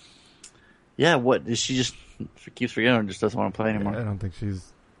 Yeah, what? Does she just keeps forgetting or just doesn't want to play anymore? I don't think she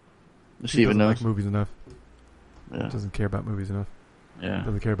even knows. Like movies enough. Yeah. Doesn't care about movies enough. Yeah.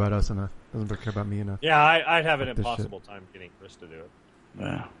 Doesn't care about us enough. Doesn't care about me enough. Yeah, I'd have an impossible time getting Chris to do it.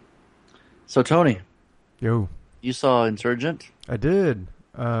 Yeah. So, Tony. Yo. You saw Insurgent? I did.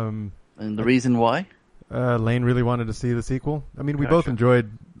 And the reason why? Lane really wanted to see the sequel. I mean, we both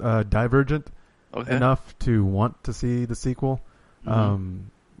enjoyed Divergent enough to want to see the sequel. Weren't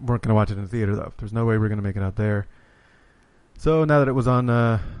going to watch it in the theater, though. There's no way we're going to make it out there. So now that it was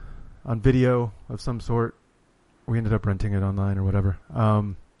on video of some sort, we ended up renting it online or whatever.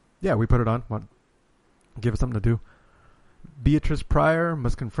 Yeah, we put it on. Give us something to do. Beatrice Pryor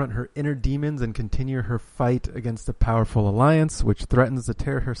must confront her inner demons and continue her fight against a powerful alliance which threatens to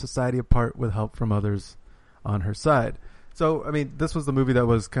tear her society apart with help from others on her side. So, I mean, this was the movie that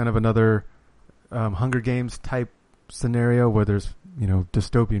was kind of another Hunger Games type scenario where there's,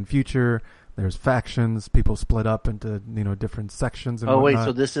 dystopian future, there's factions, people split up into, different sections and whatnot. Wait,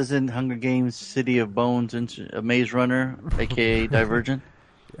 so this isn't Hunger Games, City of Bones, Maze Runner, a.k.a. Divergent?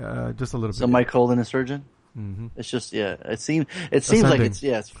 Just a little bit. Semicolon Insurgent? Mm-hmm. It's just it seems like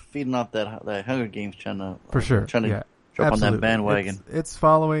it's feeding off that Hunger Games trying to jump on that bandwagon. It's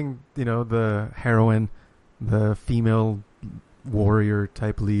following the heroine, the female warrior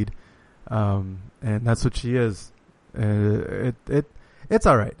type lead, and that's what she is. It's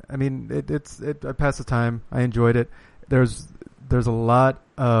all right. I mean, I passed the time. I enjoyed it. There's a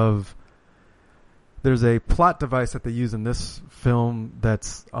plot device that they use in this film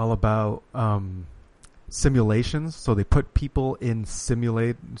that's all about simulations. So they put people in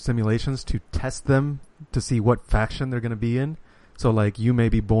simulations to test them to see what faction they're going to be in. So like you may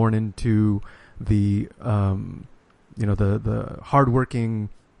be born into the the hardworking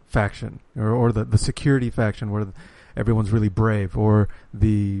faction or the security faction where everyone's really brave, or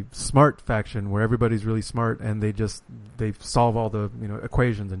the smart faction where everybody's really smart and they solve all the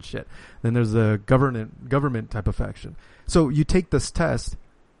equations and shit. Then there's a government type of faction. So you take this test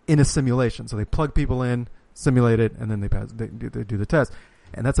in a simulation. So they plug people in, simulate it, and then they do the test.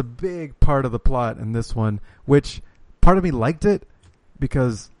 And that's a big part of the plot in this one, which part of me liked it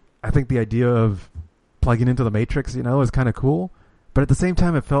because I think the idea of plugging into the Matrix, is kind of cool. But at the same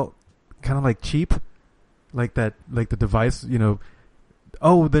time, it felt kind of like cheap. Like the device,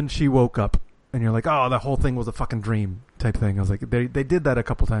 then she woke up. And you're like, oh, the whole thing was a fucking dream type thing. I was like, they did that a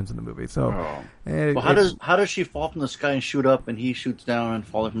couple times in the movie. So, how does she fall from the sky and shoot up, and he shoots down and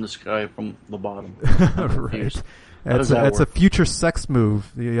falling from the sky from the bottom? Right. That's a future sex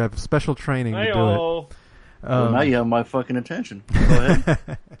move. You have special training to do it. Now you have my fucking attention. Go ahead.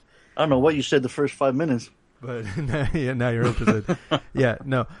 I don't know what you said the first 5 minutes, but now you're interested. Yeah,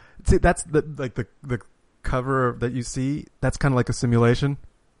 no. See, that's the cover that you see. That's kind of like a simulation.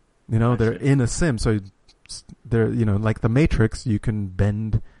 They're in a sim, so they're like the Matrix. You can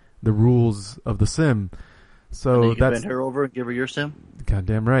bend the rules of the sim. So and you can bend her over and give her your sim.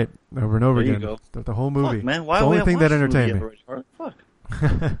 Goddamn right, over and over again. The whole movie. Fuck, man, why the only thing that entertained me. Fuck.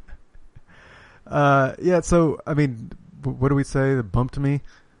 Yeah. So I mean, what do we say? That bumped me.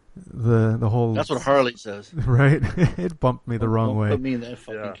 The whole. That's what Harley says. Right. It bumped me the wrong way. Put me in that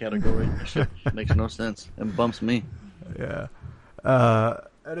fucking category. That shit makes no sense. It bumps me. Yeah.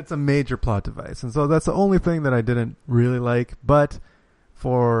 And it's a major plot device. And so that's the only thing that I didn't really like. But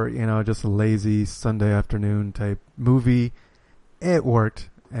for, just a lazy Sunday afternoon type movie, it worked.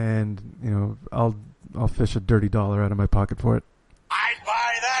 And, I'll fish a dirty $1 out of my pocket for it. I'd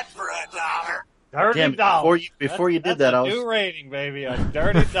buy that for $1. $30. Before you did that, I was new rating, baby. A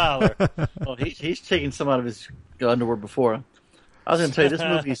dirty $1. Oh, he's taken some out of his underwear before. I was going to tell you, this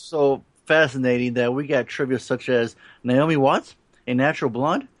movie is so fascinating that we got trivia such as Naomi Watts, a natural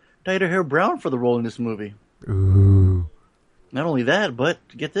blonde, dyed her hair brown for the role in this movie. Ooh. Not only that, but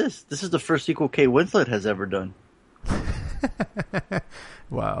get this. This is the first sequel Kate Winslet has ever done.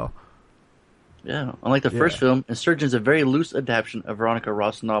 Wow. Yeah. Unlike the first film, Insurgent is a very loose adaptation of Veronica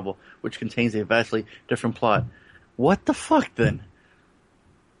Roth's novel, which contains a vastly different plot. What the fuck, then?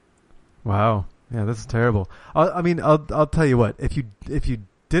 Wow. Yeah, this is terrible. I'll tell you what. If you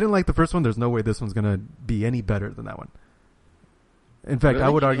didn't like the first one, there's no way this one's gonna be any better than that one. In fact, I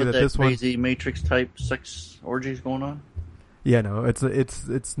would argue that this one crazy Matrix type sex orgies going on. Yeah, no,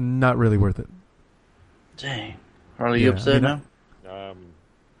 it's not really worth it. Dang, Harley, you upset now? Yeah. Well.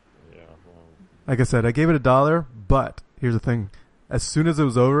 Like I said, I gave it $1, but here's the thing: as soon as it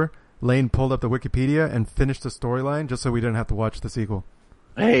was over, Lane pulled up the Wikipedia and finished the storyline just so we didn't have to watch the sequel.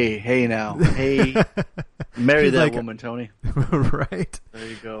 Hey now, marry that woman, Tony. Right? There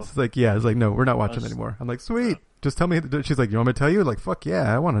you go. It's like, it's like, no, we're not watching anymore. I'm like, sweet. Just tell me. She's like, you want me to tell you? Like, fuck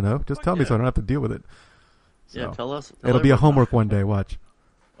yeah, I want to know. Just tell me so I don't have to deal with it. So, tell us. It'll be a homework one day. Watch.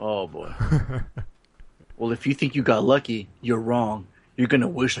 Oh boy. Well, if you think you got lucky, you're wrong. You're gonna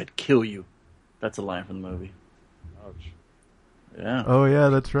wish I'd kill you. That's a line from the movie. Ouch. Yeah. Oh yeah,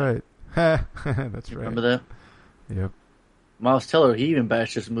 that's right. That's right. Remember that? Yep. Miles Teller, he even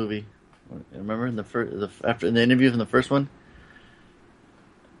bashed this movie. Remember in in the interview from the first one,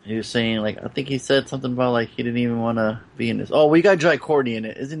 he was saying I think he said something about he didn't even want to be in this. Oh, we got Jai Courtney in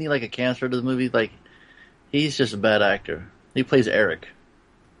it. Isn't he like a cancer to the movie? He's just a bad actor. He plays Eric.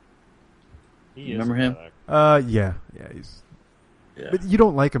 Remember him? Yeah. He's. Yeah. But you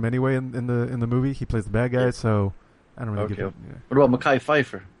don't like him anyway in the movie. He plays the bad guy, so I don't really Okay. give it. Yeah. What about Mekhi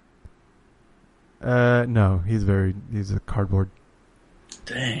Phifer? No, he's a cardboard.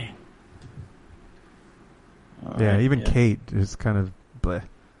 Dang. Yeah, even Kate is kind of bleh.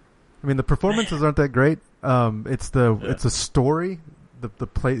 I mean, the performances aren't that great. It's the story, the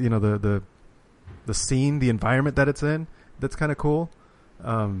play, the scene, the environment that it's in. That's kind of cool.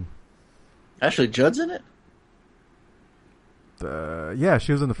 Ashley Judd's in it? Yeah,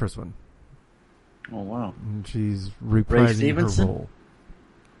 she was in the first one. Oh, wow. And she's reprising her role.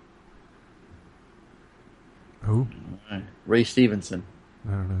 Who? Right. Ray Stevenson.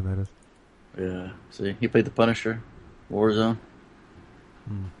 I don't know who that is. Yeah. See, he played the Punisher. Warzone.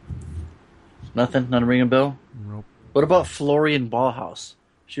 Nothing? Not ringing a bell? Nope. What about Florian Bauhaus?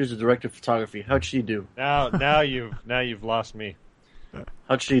 She was the director of photography. How'd she do? Now you've lost me.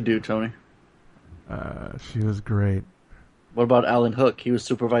 How'd she do, Tony? She was great. What about Alan Hook? He was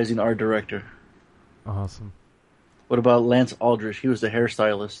supervising art director. Awesome. What about Lance Aldrich? He was the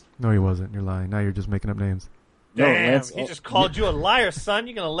hairstylist. No, he wasn't. You're lying. Now you're just making up names. Damn, he just called you a liar, son.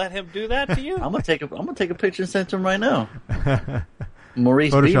 You gonna let him do that to you? I'm gonna take a picture and send it to him right now.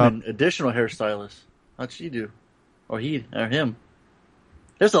 Maurice Photoshop. Beeman, additional hairstylist. How'd she do? Or him?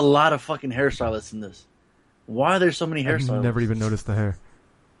 There's a lot of fucking hairstylists in this. Why are there so many hairstylists? I've never even noticed the hair.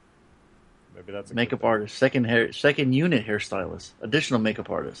 Maybe that's a Makeup artist, second unit hairstylist, additional makeup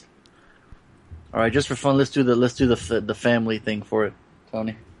artist. All right, just for fun, let's do the family thing for it,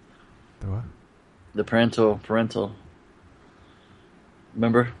 Tony. The what? The parental.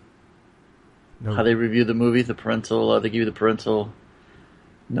 Remember No. how they review the movie? The parental. They give you the parental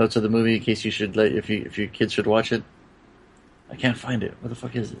notes of the movie in case you should if your kids should watch it. I can't find it. What the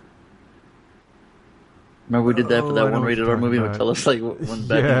fuck is it? Remember we did that for I that know one what rated you're R movie? talking Would about. tell us like when bad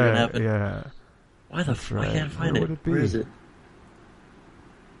things are gonna happen. Yeah. Why the fuck? right. I can't find Where it. would it be? Where is it?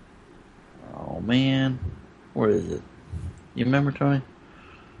 Oh man, where is it? You remember, Tony?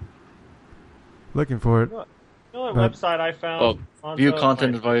 Looking for it. You know what website I found? View Fonzo?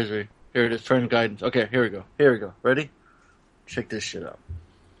 content advisory. Here it is. Trend guidance. Okay, here we go. Ready? Check this shit out.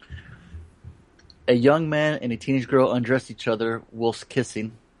 A young man and a teenage girl undress each other whilst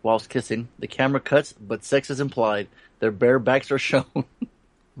kissing. The camera cuts, but sex is implied. Their bare backs are shown.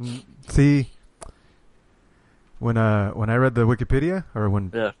 See, when I read the Wikipedia, or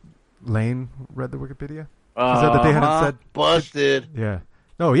when Yeah. Lane read the Wikipedia, she said that they hadn't said busted. Yeah.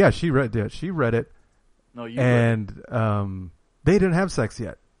 No, yeah, she read it. No, you And they didn't have sex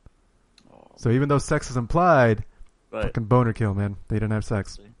yet. So even though sex is implied, right. fucking boner kill, man. They didn't have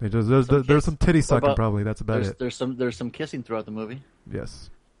sex. They just Some there's some titty sucking about- probably. That's about it. There's some kissing throughout the movie. Yes.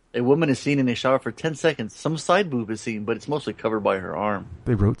 A woman is seen in a shower for 10 seconds. Some side boob is seen, but it's mostly covered by her arm.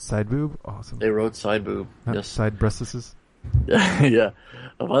 They wrote side boob. Awesome. They wrote side boob. Not Yes. side breastises. Yeah.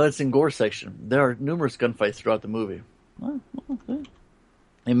 A violence and gore section. There are numerous gunfights throughout the movie. Oh, okay.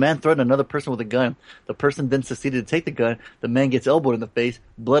 A man threatened another person with a gun. The person then succeeded to take the gun. The man gets elbowed in the face.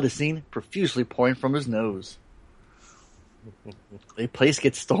 Blood is seen profusely pouring from his nose. A place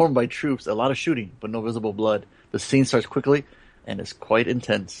gets stormed by troops. A lot of shooting, but no visible blood. The scene starts quickly and is quite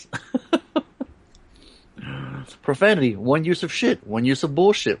intense. Profanity. One use of shit. One use of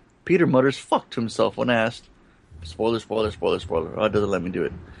bullshit. Peter mutters fuck to himself when asked. Spoiler. Oh, it doesn't let me do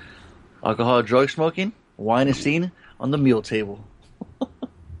it. Alcohol, drug smoking. Wine is seen on the meal table.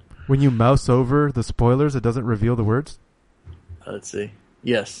 When you mouse over the spoilers, it doesn't reveal the words. Let's see.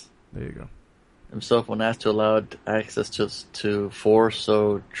 Yes. There you go. Himself when asked to allow access to force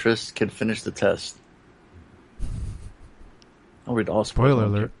so Triss can finish the test. I'll read all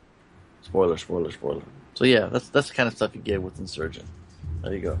Spoiler spoilers. alert. Spoiler. So yeah, that's the kind of stuff you get with Insurgent.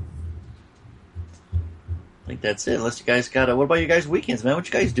 There you go. I think that's it. Unless you guys got what about you guys' weekends, man? What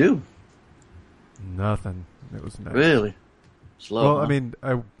you guys do? Nothing. It was nice. Really? Slow. Well, huh? I mean,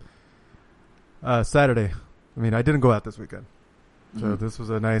 Saturday. I mean, I didn't go out this weekend. So this was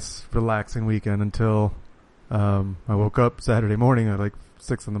a nice, relaxing weekend until I woke up Saturday morning at like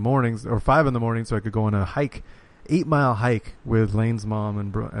 6 in the morning or 5 in the morning so I could go on a hike, 8-mile hike with Lane's mom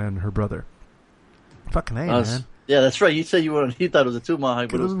and her brother. Fucking A, man. Yeah, that's right. You said you thought it was a 2-mile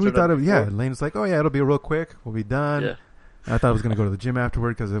hike, but it was We thought Lane's like, oh yeah, it'll be real quick. We'll be done. Yeah. And I thought I was going to go to the gym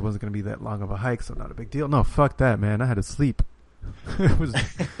afterward because it wasn't going to be that long of a hike, so not a big deal. No, fuck that, man. I had to sleep. It was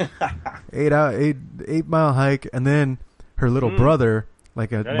 8-mile hike, and then her little brother,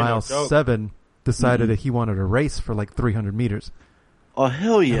 like at mile 7, decided that he wanted a race for like 300 meters. Oh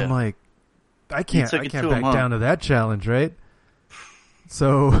hell yeah! And I'm like, I can't back him, down to that challenge, right?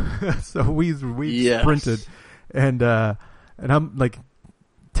 So we sprinted, and I'm like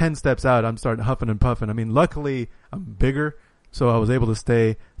 10 steps out. I'm starting huffing and puffing. I mean, luckily I'm bigger, so I was able to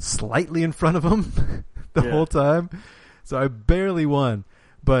stay slightly in front of him. the whole time. So I barely won.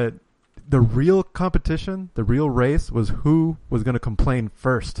 But the real competition, the real race was who was going to complain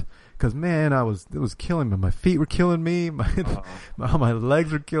first. Because, man, it was killing me. My feet were killing me. My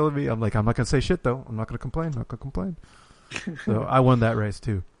legs were killing me. I'm like, I'm not going to say shit, though. I'm not going to complain. So I won that race,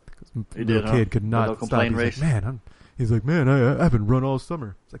 too. The little kid could not stop. He's like, man, I haven't run all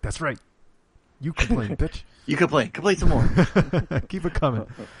summer. It's like, that's right. You complain, bitch. You complain. Complain some more. Keep it coming.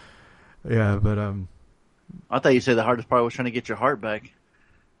 Yeah, but I thought you said the hardest part was trying to get your heart back.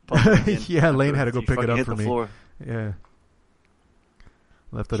 Yeah, Lane had to go pick it up for me. Floor. Yeah.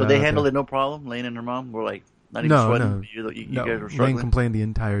 Left it so they handled it no problem? Lane and her mom were like, not even sweating? You guys were struggling? Lane complained the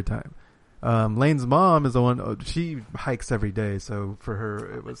entire time. Lane's mom is the one, she hikes every day, so for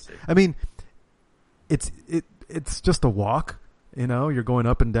her it was, I mean, it's just a walk, you know, you're going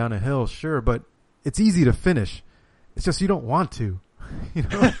up and down a hill, sure, but it's easy to finish. It's just you don't want to, you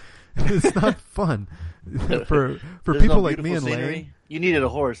know? It's not fun. For people like me and Lane. You needed a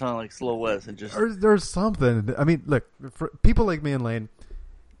horse, huh? Like Slow West. And just there's something. I mean, look, for people like me and Lane.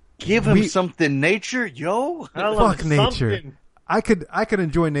 Give him something, nature, yo. Fuck nature. Something. I could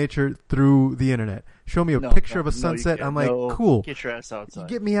enjoy nature through the internet. Show me a picture of a sunset. I'm like, cool. Get your ass outside.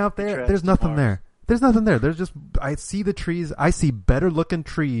 Get me out there. There's nothing there. There's nothing there. There's just, I see the trees. I see better looking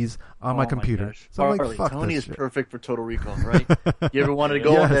trees on my computer. So I'm like, fuck Tony this is shit. perfect for Total Recall, right? You ever wanted to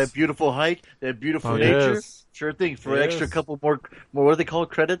go on that beautiful hike, that beautiful nature? Yes. Sure thing. For an extra couple more, what do they call it?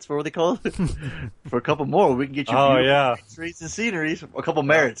 Credits? What do they call it? For a couple more, we can get you beautiful trees and sceneries. A couple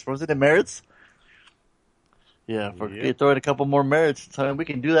merits. What was it, the merits? Yeah, you throw in a couple more merits, we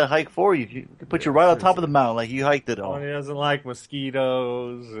can do that hike for you. We can put you right on top of the mountain like you hiked it all. He doesn't like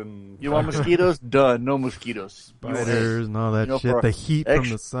mosquitoes and. You want mosquitoes? Done. No mosquitoes. Spiders and all that shit. The heat from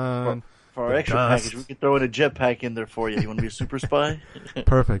the sun. For our extra package, we can throw in a jetpack in there for you. You want to be a super spy?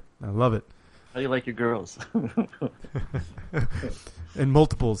 Perfect. I love it. How do you like your girls? In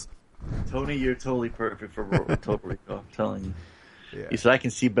multiples. Tony, you're totally perfect for Total Recall. I'm telling you. Yeah. He said I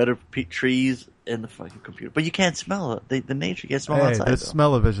can see better trees in the fucking computer, but you can't smell it. The nature, you can't smell outside. There's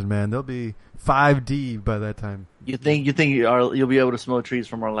smell-o-vision, man. They'll be 5D by that time. You think you'll be able to smell trees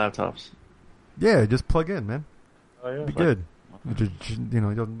from our laptops? Yeah, just plug in, man. Oh yeah, be good. You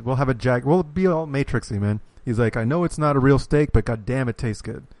know, we'll have a jack. We'll be all Matrixy, man. He's like, I know it's not a real steak, but goddamn, it tastes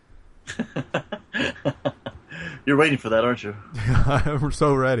good. You're waiting for that, aren't you? I'm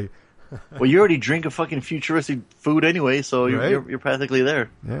so ready. Well, you already drink a fucking futuristic food anyway, so you're practically there.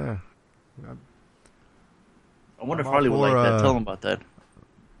 Yeah. I wonder if Harley would like that. Tell him about that.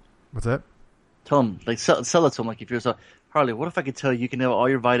 What's that? Tell him, like, sell it to him. Like, if you're Harley, what if I could tell you can have all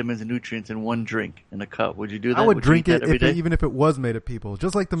your vitamins and nutrients in one drink in a cup? Would you do that? I would drink it even if it was made of people,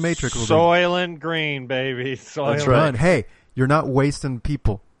 just like the Matrix. Soylent Green, baby. That's right. Hey, you're not wasting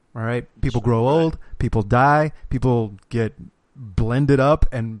people. All right, people grow old, people die, people get blended up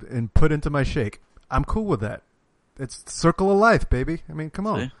and put into my shake. I'm cool with that. It's the circle of life, baby. I mean, come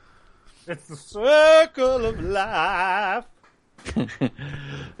on. See? It's the circle of life.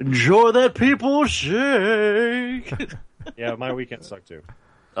 Enjoy that people shake. Yeah, my weekend sucked too.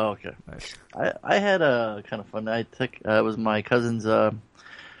 Oh, okay. Nice. I had a kind of fun. It was my cousin's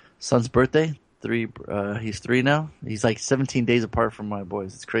son's birthday. He's 3 now. He's like 17 days apart from my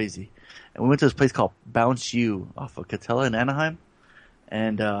boys. It's crazy. And we went to this place called Bounce U off of Catella in Anaheim.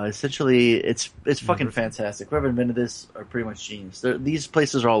 And essentially, it's fucking fantastic. Whoever invented this are pretty much genius. These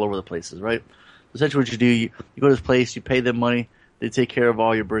places are all over the places, right? Essentially, what you do, you go to this place, you pay them money, they take care of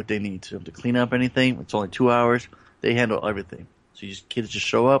all your birthday needs. You don't have to clean up anything. It's only 2 hours. They handle everything. So kids just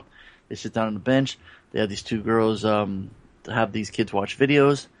show up, they sit down on the bench. They have these 2 girls have these kids watch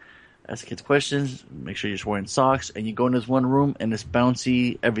videos, ask the kids questions, make sure you're just wearing socks, and you go in this one room and it's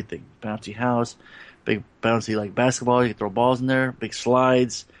bouncy everything. Bouncy house, big bouncy like basketball, you can throw balls in there, big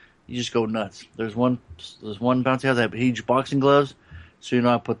slides, you just go nuts. There's one bouncy house that have huge boxing gloves, so you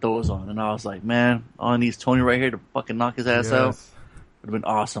know I put those on. And I was like, man, all I need is Tony right here to fucking knock his ass out. Would have been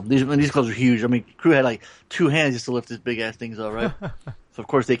awesome. These gloves are huge. I mean, crew had like 2 hands just to lift these big ass things up, right? So of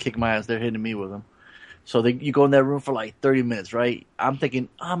course they kick my ass. They're hitting me with them. So you go in that room for like 30 minutes, right? I'm thinking,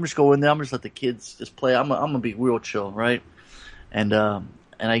 I'm just going there. I'm just let the kids just play. I'm gonna be real chill, right? And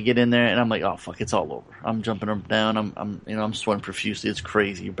I get in there and I'm like, oh fuck, it's all over. I'm jumping up and down. I'm sweating profusely. It's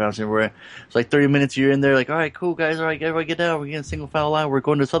crazy. You're bouncing everywhere. It's like 30 minutes. You're in there, like, all right, cool guys. All right, everybody get down. We're getting single file line. We're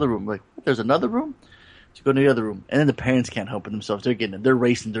going to this other room. Like, what? There's another room? So you go to the other room, and then the parents can't help it themselves. They're getting it. They're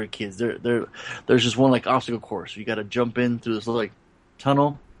racing their kids. There's just one like obstacle course. You got to jump in through this little like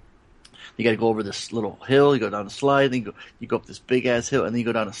tunnel. You got to go over this little hill. You go down a slide. Then you go up this big ass hill, and then you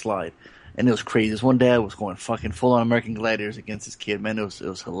go down a slide. And it was crazy. This one dad was going fucking full on American Gladiators against his kid. Man, it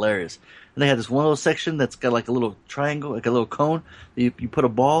was hilarious. And they had this one little section that's got like a little triangle, like a little cone. You put a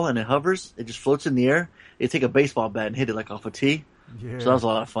ball and it hovers. It just floats in the air. You take a baseball bat and hit it like off a tee. Yeah. So that was a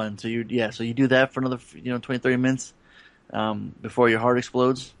lot of fun. So you do that for another 20, 30 minutes before your heart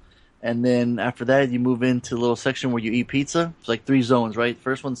explodes. And then after that, you move into a little section where you eat pizza. It's like 3 zones, right?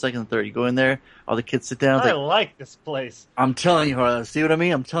 First one, second, and third. You go in there. All the kids sit down. I like this place. I'm telling you, Harlan. See what I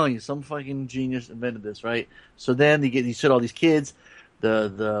mean? I'm telling you, some fucking genius invented this, right? So then you sit all these kids.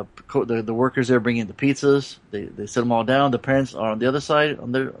 The workers there bring in the pizzas. They sit them all down. The parents are on the other side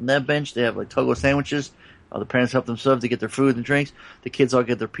on that bench. They have like Togo sandwiches. The parents help themselves to get their food and drinks. The kids all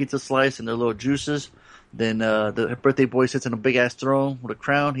get their pizza slice and their little juices. Then the birthday boy sits in a big ass throne with a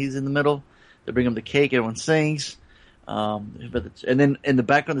crown. He's in the middle. They bring him the cake. Everyone sings. And then in the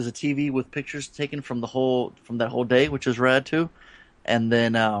background there's a TV with pictures taken from that whole day, which is rad too. And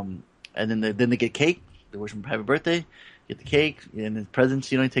then they get cake. They wish him happy birthday. Get the cake and then presents.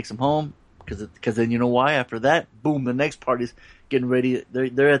 He takes them home because then you know why? After that, boom, the next party's getting ready.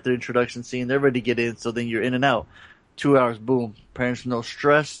 They're at their introduction scene. They're ready to get in. So then you're in and out. 2 hours, boom. Parents no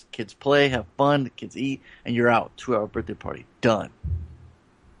stress. Kids play, have fun. The kids eat, and you're out. 2-hour birthday party done.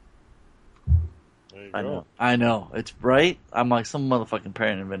 There you go. I know. It's right. I'm like, some motherfucking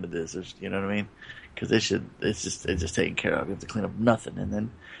parent invented this. You know what I mean? Because it's just taken care of. You have to clean up nothing,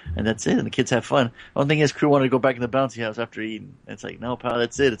 and that's it. And the kids have fun. The only thing is, crew wanted to go back in the bouncy house after eating. And it's like, no, pal,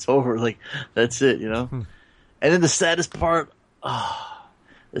 that's it. It's over. Like, that's it. And then the saddest part.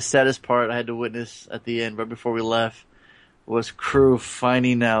 The saddest part I had to witness at the end, right before we left, was crew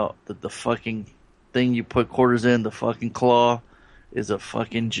finding out that the fucking thing you put quarters in, the fucking claw, is a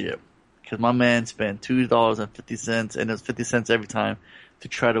fucking jib. Because my man spent $2.50, and it was 50 cents every time, to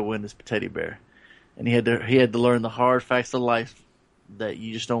try to win this teddy bear. And he had to learn the hard facts of life that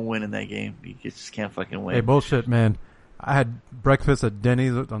you just don't win in that game. You just can't fucking win. Hey, bullshit, man. I had breakfast at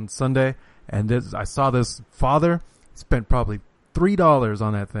Denny's on Sunday, and I saw this father spent probably $3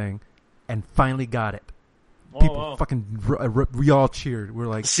 on that thing, and finally got it. People fucking, we all cheered. We're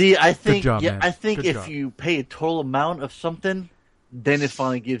like, see, I think, good job, man. I think good if job. you pay a total amount of something, then it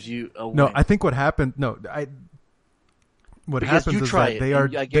finally gives you a win. No, I think what happened. What happens is that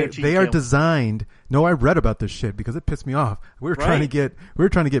they are designed. No, I read about this shit because it pissed me off. We were trying to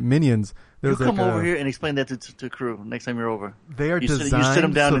get minions. You come over here and explain that to crew next time you're over. They are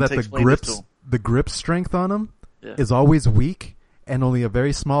designed so that the grip strength on them is always weak, and only a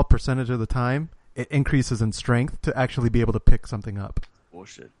very small percentage of the time it increases in strength to actually be able to pick something up.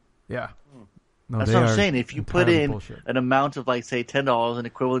 Bullshit. Yeah. No, that's what I'm saying. If you put in an amount of, like, say, $10, an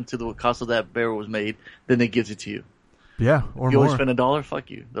equivalent to the cost of that barrel was made, then it gives it to you. Yeah, or if you more. only spend $1, fuck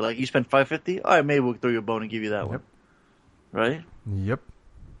you. They're like, you spend $5.50? All right, maybe we'll throw you a bone and give you that one. Right? Yep.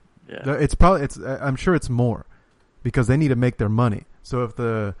 Yeah. I'm sure it's more because they need to make their money. So if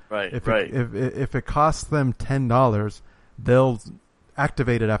it costs them $10, they'll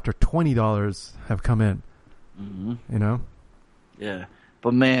activate it after $20 have come in. Mm-hmm. Yeah.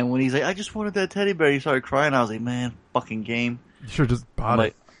 But man, when he's like, I just wanted that teddy bear, he started crying. I was like, man, fucking game. You should have just bought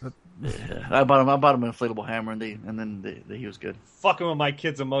it. Yeah, I bought him an inflatable hammer, and then he was good. Fucking with my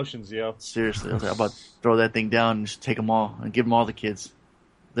kids' emotions, yo. Seriously, I was like, I'm about to throw that thing down and just take them all and give them all the kids.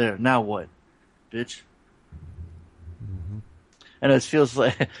 There, now what, bitch? Mm-hmm. And it feels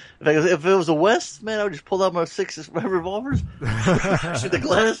like if it was the West, man, I would just pull out my revolvers, shoot the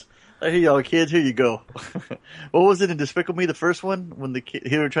glass. Here y'all kids, here you go. What was it in Despicable Me, the first one, when they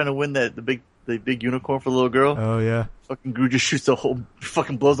were trying to win the big unicorn for the little girl? Oh yeah. Fucking Gru just shoots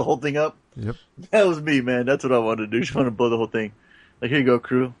fucking blows the whole thing up. Yep. That was me, man. That's what I wanted to do. Just want to blow the whole thing. Like, here you go,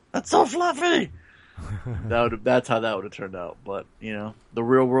 crew. That's so fluffy. That's how that would have turned out. But the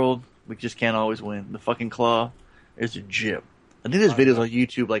real world, we just can't always win. The fucking claw is a jib. I think there's videos on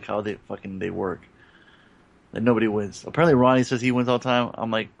YouTube like how they work. And nobody wins. Apparently Ronnie says he wins all the time.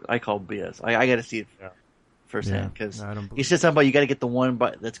 I'm like, I call BS. I got to see it firsthand because he said something about you got to get the one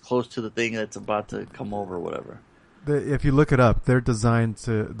that's close to the thing that's about to come over or whatever. If you look it up, they're designed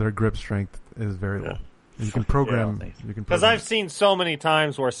their grip strength is very low. You can program. Because I've seen so many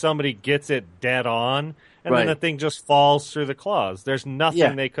times where somebody gets it dead on, and then the thing just falls through the claws. There's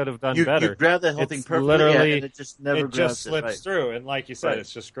nothing they could have done better. You grab that whole thing perfectly, literally, and it just never slips through. And like you said,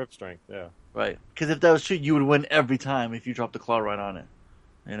 it's just grip strength. Yeah. Right. Because if that was true, you would win every time if you dropped the claw right on it.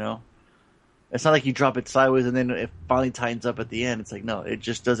 It's not like you drop it sideways and then it finally tightens up at the end. It's like, no, it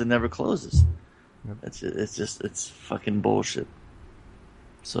just doesn't, never closes. Yep. It's fucking bullshit.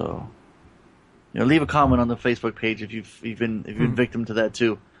 So, leave a comment on the Facebook page if you've been victim to that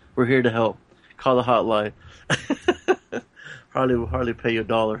too. We're here to help. Call the hotline. hardly pay you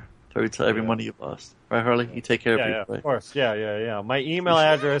 $1. every money you've lost. Right, Harley? You take care of people. Yeah, of course. Yeah. My email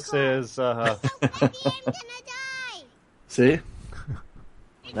address is... See?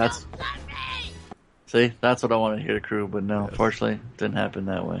 That's what I wanted to hear, crew, but no, unfortunately, it didn't happen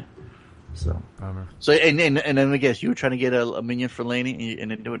that way. So, and then I guess you were trying to get a minion for Lainey,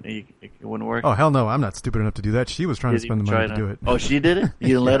 and it wouldn't work. Oh hell no! I'm not stupid enough to do that. She was trying to spend the money to do it. Oh, she did it. You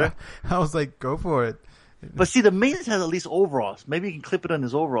didn't let her. I was like, go for it. But see, the minions has at least overalls. Maybe you can clip it on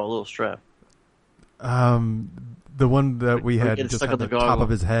his overall little strap. The one that we had just had the top of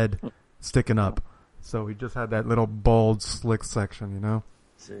his head sticking up, so he just had that little bald, slick section. Let's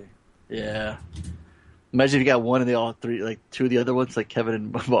see, yeah. Imagine if you got one and they all three, like two of the other ones, like Kevin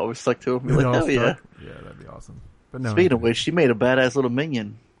and Bob were stuck to him. Like, hell yeah. Yeah, that'd be awesome. But no. Speaking of which, she made a badass little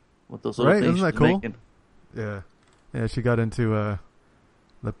minion with those little things. Isn't that cool? Making. Yeah. She got into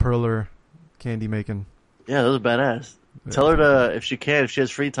the perler candy making. Yeah, that was badass. Yeah. Tell her to, if she has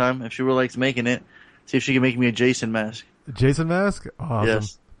free time, if she really likes making it, see if she can make me a Jason mask. A Jason mask? Awesome.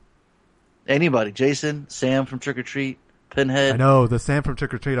 Yes. Anybody. Jason, Sam from Trick or Treat, Pinhead. I know, the Sam from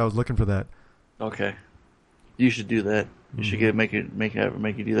Trick or Treat, I was looking for that. Okay. You should do that. You should make you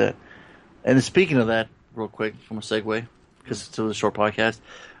do that. And then speaking of that, real quick, from a segue, because it's a short podcast,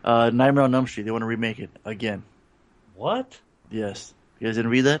 Nightmare on Elm Street, they want to remake it again. What? Yes. You guys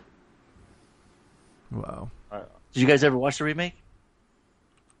didn't read that? Wow. Did you guys ever watch the remake?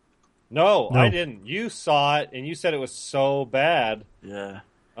 No, I didn't. You saw it, and you said it was so bad. Yeah.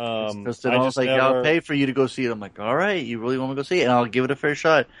 I was like, I'll pay for you to go see it. I'm like, all right, you really want me to go see it? And I'll give it a fair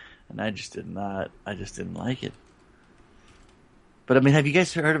shot. And I just didn't like it. But I mean, have you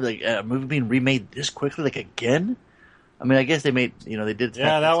guys heard of like a movie being remade this quickly, like again? I mean, I guess they made, they did.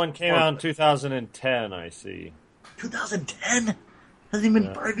 Yeah, that one came out in 2010. I see. 2010? Hasn't even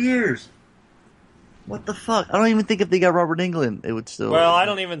been 5 years. What the fuck? I don't even think if they got Robert Englund, it would still. Well, I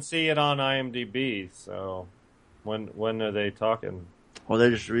don't even see it on IMDb. So, when are they talking? Well,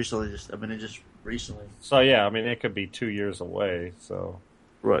 they're just recently. Recently. So yeah, I mean, it could be 2 years away. So.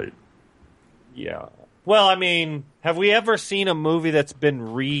 Right. Yeah. Well, I mean, have we ever seen a movie that's been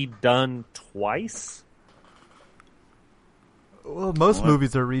redone twice? Well, most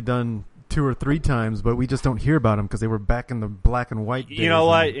movies are redone 2 or 3 times, but we just don't hear about them because they were back in the black and white days. You know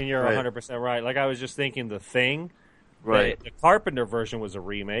what? And you're 100% right. Like, I was just thinking The Thing. Right. The Carpenter version was a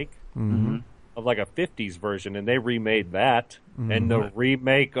remake of like a 50s version, and they remade that. Mm-hmm. And the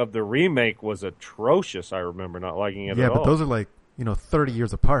remake of the remake was atrocious. I remember not liking it at all. Yeah, but those are like, 30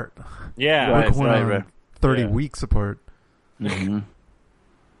 years apart. Yeah. We're going on 30 weeks apart. Mm-hmm.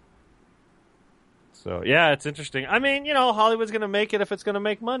 So, yeah, it's interesting. I mean, Hollywood's going to make it if it's going to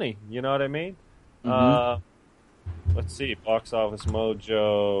make money. You know what I mean? Mm-hmm. Let's see. Box Office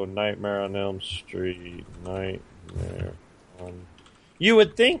Mojo, Nightmare on Elm Street, Nightmare on... You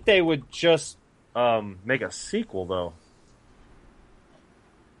would think they would just make a sequel, though.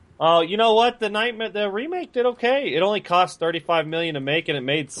 Oh, you know what? The remake did okay. It only cost $35 million to make, and it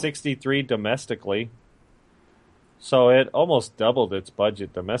made $63 million domestically. So it almost doubled its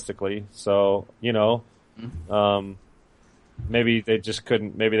budget domestically. So maybe they just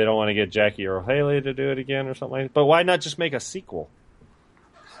couldn't. Maybe they don't want to get Jackie Earle Haley to do it again or something like that. But why not just make a sequel?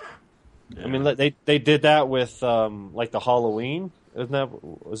 Yeah. I mean, they did that with like the Halloween. Was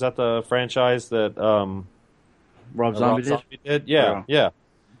that the franchise that Rob Zombie did? Yeah.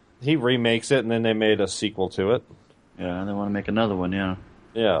 He remakes it, and then they made a sequel to it. Yeah, and they want to make another one, yeah.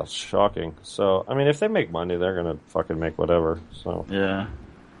 Yeah, it's shocking. So, I mean, if they make money, they're going to fucking make whatever. So yeah.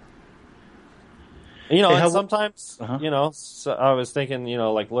 And sometimes, so I was thinking,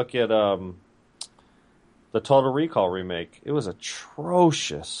 like, look at the Total Recall remake. It was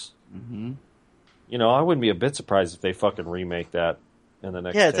atrocious. Mm-hmm. I wouldn't be a bit surprised if they fucking remake that in the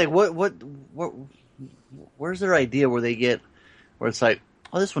next. Yeah, it's like what? Where's their idea where it's like,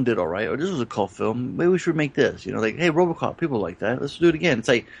 oh, this one did all right, or this was a cult film. Maybe we should make this. Like, hey, RoboCop, people like that. Let's do it again. It's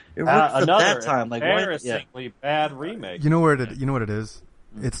like it worked at that time. Like, embarrassingly bad remake. You know what it is?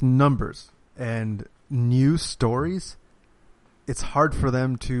 It's numbers and new stories. It's hard for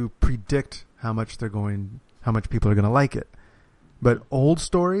them to predict how much people are going to like it. But old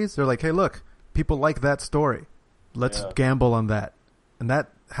stories, they're like, hey, look, people like that story. Let's gamble on that, and that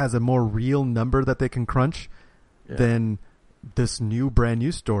has a more real number that they can crunch than this brand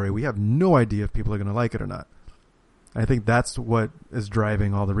new story. We have no idea if people are going to like it or not. I think that's what is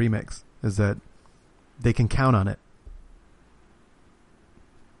driving all the remakes, is that they can count on it.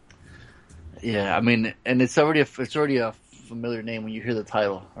 Yeah, I mean, and it's already a familiar name when you hear the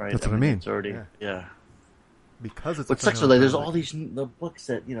title, right? That's what I mean. It's already, Because it's. What sucks is there's all these books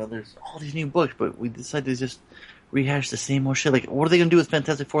that there's all these new books, but we decided to just rehash the same old shit. Like, what are they gonna do with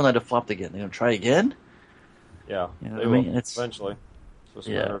Fantastic Four now that flopped again? They're gonna try again? Yeah, You know they what I mean? will, It's eventually. It's just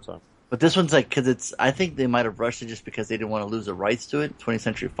a matter of time. But this one's like, because it's, I think they might have rushed it just because they didn't want to lose the rights to it. 20th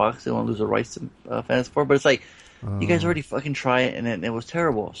Century Fox didn't want to lose the rights to Fantastic Four. But it's like, you guys already fucking try it and it was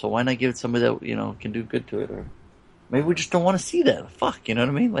terrible. So why not give it somebody that, you know, can do good to it? Or maybe we just don't want to see that. Fuck, you know what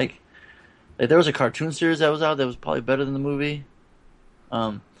I mean? Like there was a cartoon series that was out that was probably better than the movie.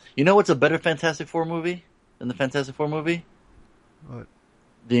 You know what's a better Fantastic Four movie than the Fantastic Four movie? What?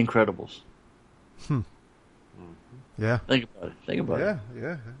 The Incredibles. Yeah. Think about it.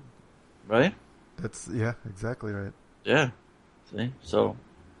 Yeah. Right? That's exactly right. Yeah. See? So,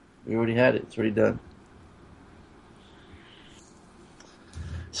 we already had it. It's already done.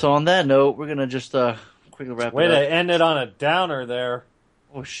 So, on that note, we're going to just quickly wrap Way it up. to end it on a downer there.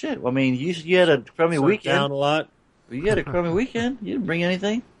 Oh, shit. I mean, you had a crummy weekend. Down a lot. You had a crummy weekend. You didn't bring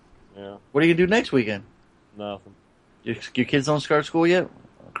anything. Yeah. What are you going to do next weekend? Nothing. Your kids don't start school yet?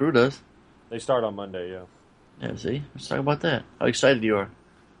 Our crew does. They start on Monday, yeah. Yeah, see? Let's talk about that. How excited you are.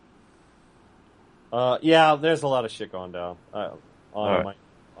 Yeah, there's a lot of shit going down. Right.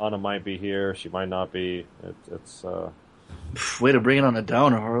 Anna might be here. She might not be. It's Way to bring it on a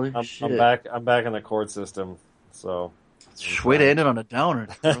downer, Harley. I'm back. I'm back in the court system. So way to end it on a downer.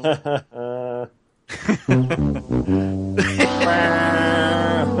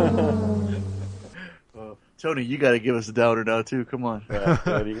 Tony, you got to give us a downer now too. Come on.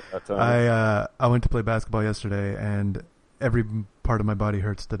 I went to play basketball yesterday, and every part of my body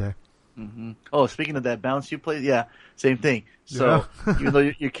hurts today. Mm-hmm. Oh, speaking of that bounce you played, yeah, same thing. So even though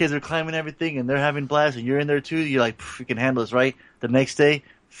your kids are climbing everything and they're having blast, and you're in there too, you're like, you can handle this, right? The next day,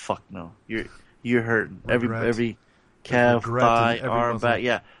 fuck no, you're hurting. Every calf, thigh, arm, back.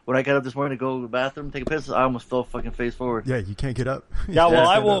 Yeah. When I got up this morning to go to the bathroom, take a piss, I almost fell fucking face forward. Yeah, you can't get up. Yeah, well,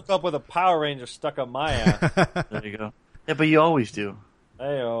 I woke up with a Power Ranger stuck up my ass. There you go. Yeah, but you always do.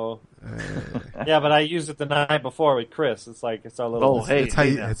 Hey-oh. Yeah, but I used it the night before with Chris. It's like, it's our little... Oh, hey. It's how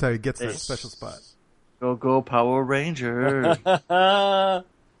he gets that special spot. Go Power Ranger. So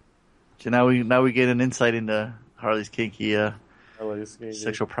now we get an insight into Harley's kinky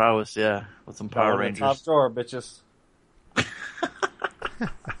sexual prowess, yeah, with some Power Rangers. Top drawer, bitches.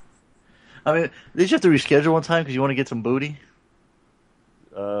 I mean, did you have to reschedule one time because you want to get some booty?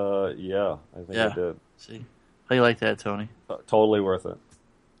 Yeah, I think I did. See? How you like that, Tony? Totally worth it.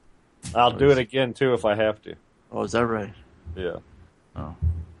 I'll do it again, too, if I have to. Oh, is that right? Yeah. Oh.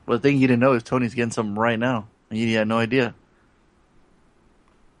 Well, the thing you didn't know is Tony's getting something right now, and you had no idea.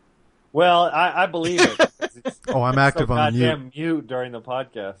 Well, I believe it. I'm active so on goddamn mute during the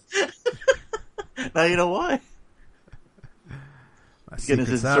podcast. Now you know why. He's getting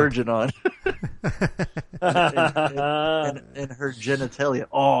his insurgent on. and her genitalia.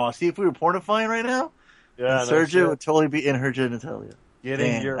 Oh, see, if we were pornifying right now, insurgent would totally be in her genitalia.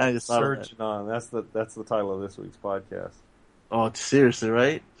 Getting your insurgent on. That's the title of this week's podcast. Oh, seriously,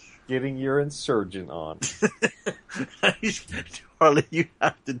 right? Getting your insurgent on. Harley, you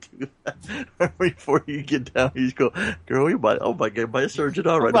have to do that before you get down. You just go, girl, you might, oh my God, my insurgent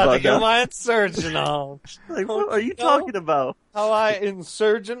on right about now. To get my insurgent on. Like, what are you talking about? How I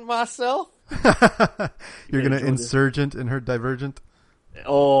insurgent myself? You're gonna insurgent in her divergent.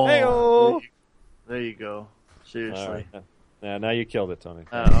 Oh, hey-o. There you go. Seriously. Right. Yeah, now you killed it, Tony.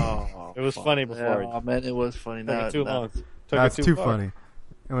 It was funny before. Oh man, it was funny. Took it too long. That's too funny.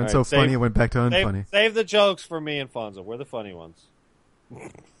 It went so funny, it went back to unfunny. Save the jokes for me and Fonzo. We're the funny ones. Oh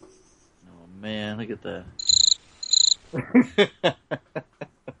man, look at that.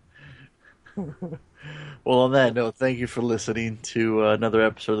 Well, on that note, thank you for listening to another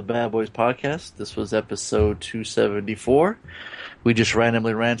episode of the Bad Boys Podcast. This was episode 274. We just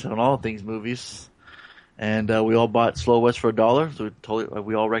randomly ranted on all things movies. And we all bought Slow West for $1. So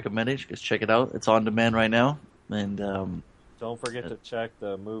we all recommend it. Just check it out. It's on demand right now. And don't forget to check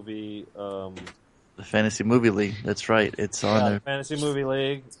the movie... the Fantasy Movie League. That's right. It's on there. The Fantasy Movie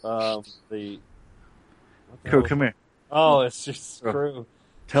League. Crew, come here. Oh, it's just Crew.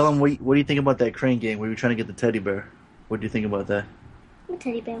 Tell them what do you think about that crane game where you were trying to get the teddy bear? What do you think about that? What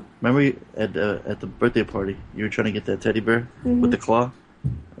teddy bear? Remember at the birthday party, you were trying to get that teddy bear with the claw?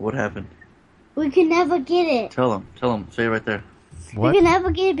 What happened? We could never get it. Tell them. Say it right there. What? We can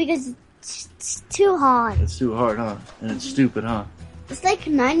never get it because it's too hard. It's too hard, huh? And it's stupid, huh? It's like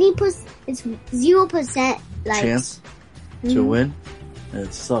 90%. It's 0% like chance to win.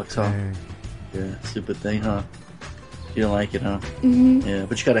 It sucks, huh? Yeah, stupid thing, huh? You don't like it, huh? Mm-hmm. Yeah,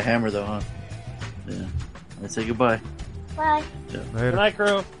 but you got a hammer though, huh? Yeah. Let's say goodbye. Bye. Yeah. Good night,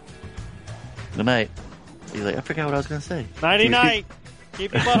 Crew. Good night. He's like, I forgot what I was gonna say. Nighty night.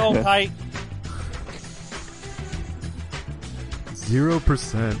 Keep your butthole tight.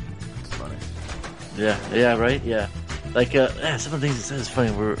 0%. It's funny. Yeah, right? Yeah. Like, some of the things it says is funny.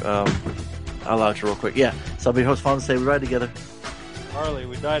 I'll outro real quick. Yeah. So I'll be your host, Fawn, say we ride together. Harley,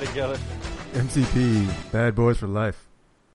 we die together. MCP, Bad Boys for Life.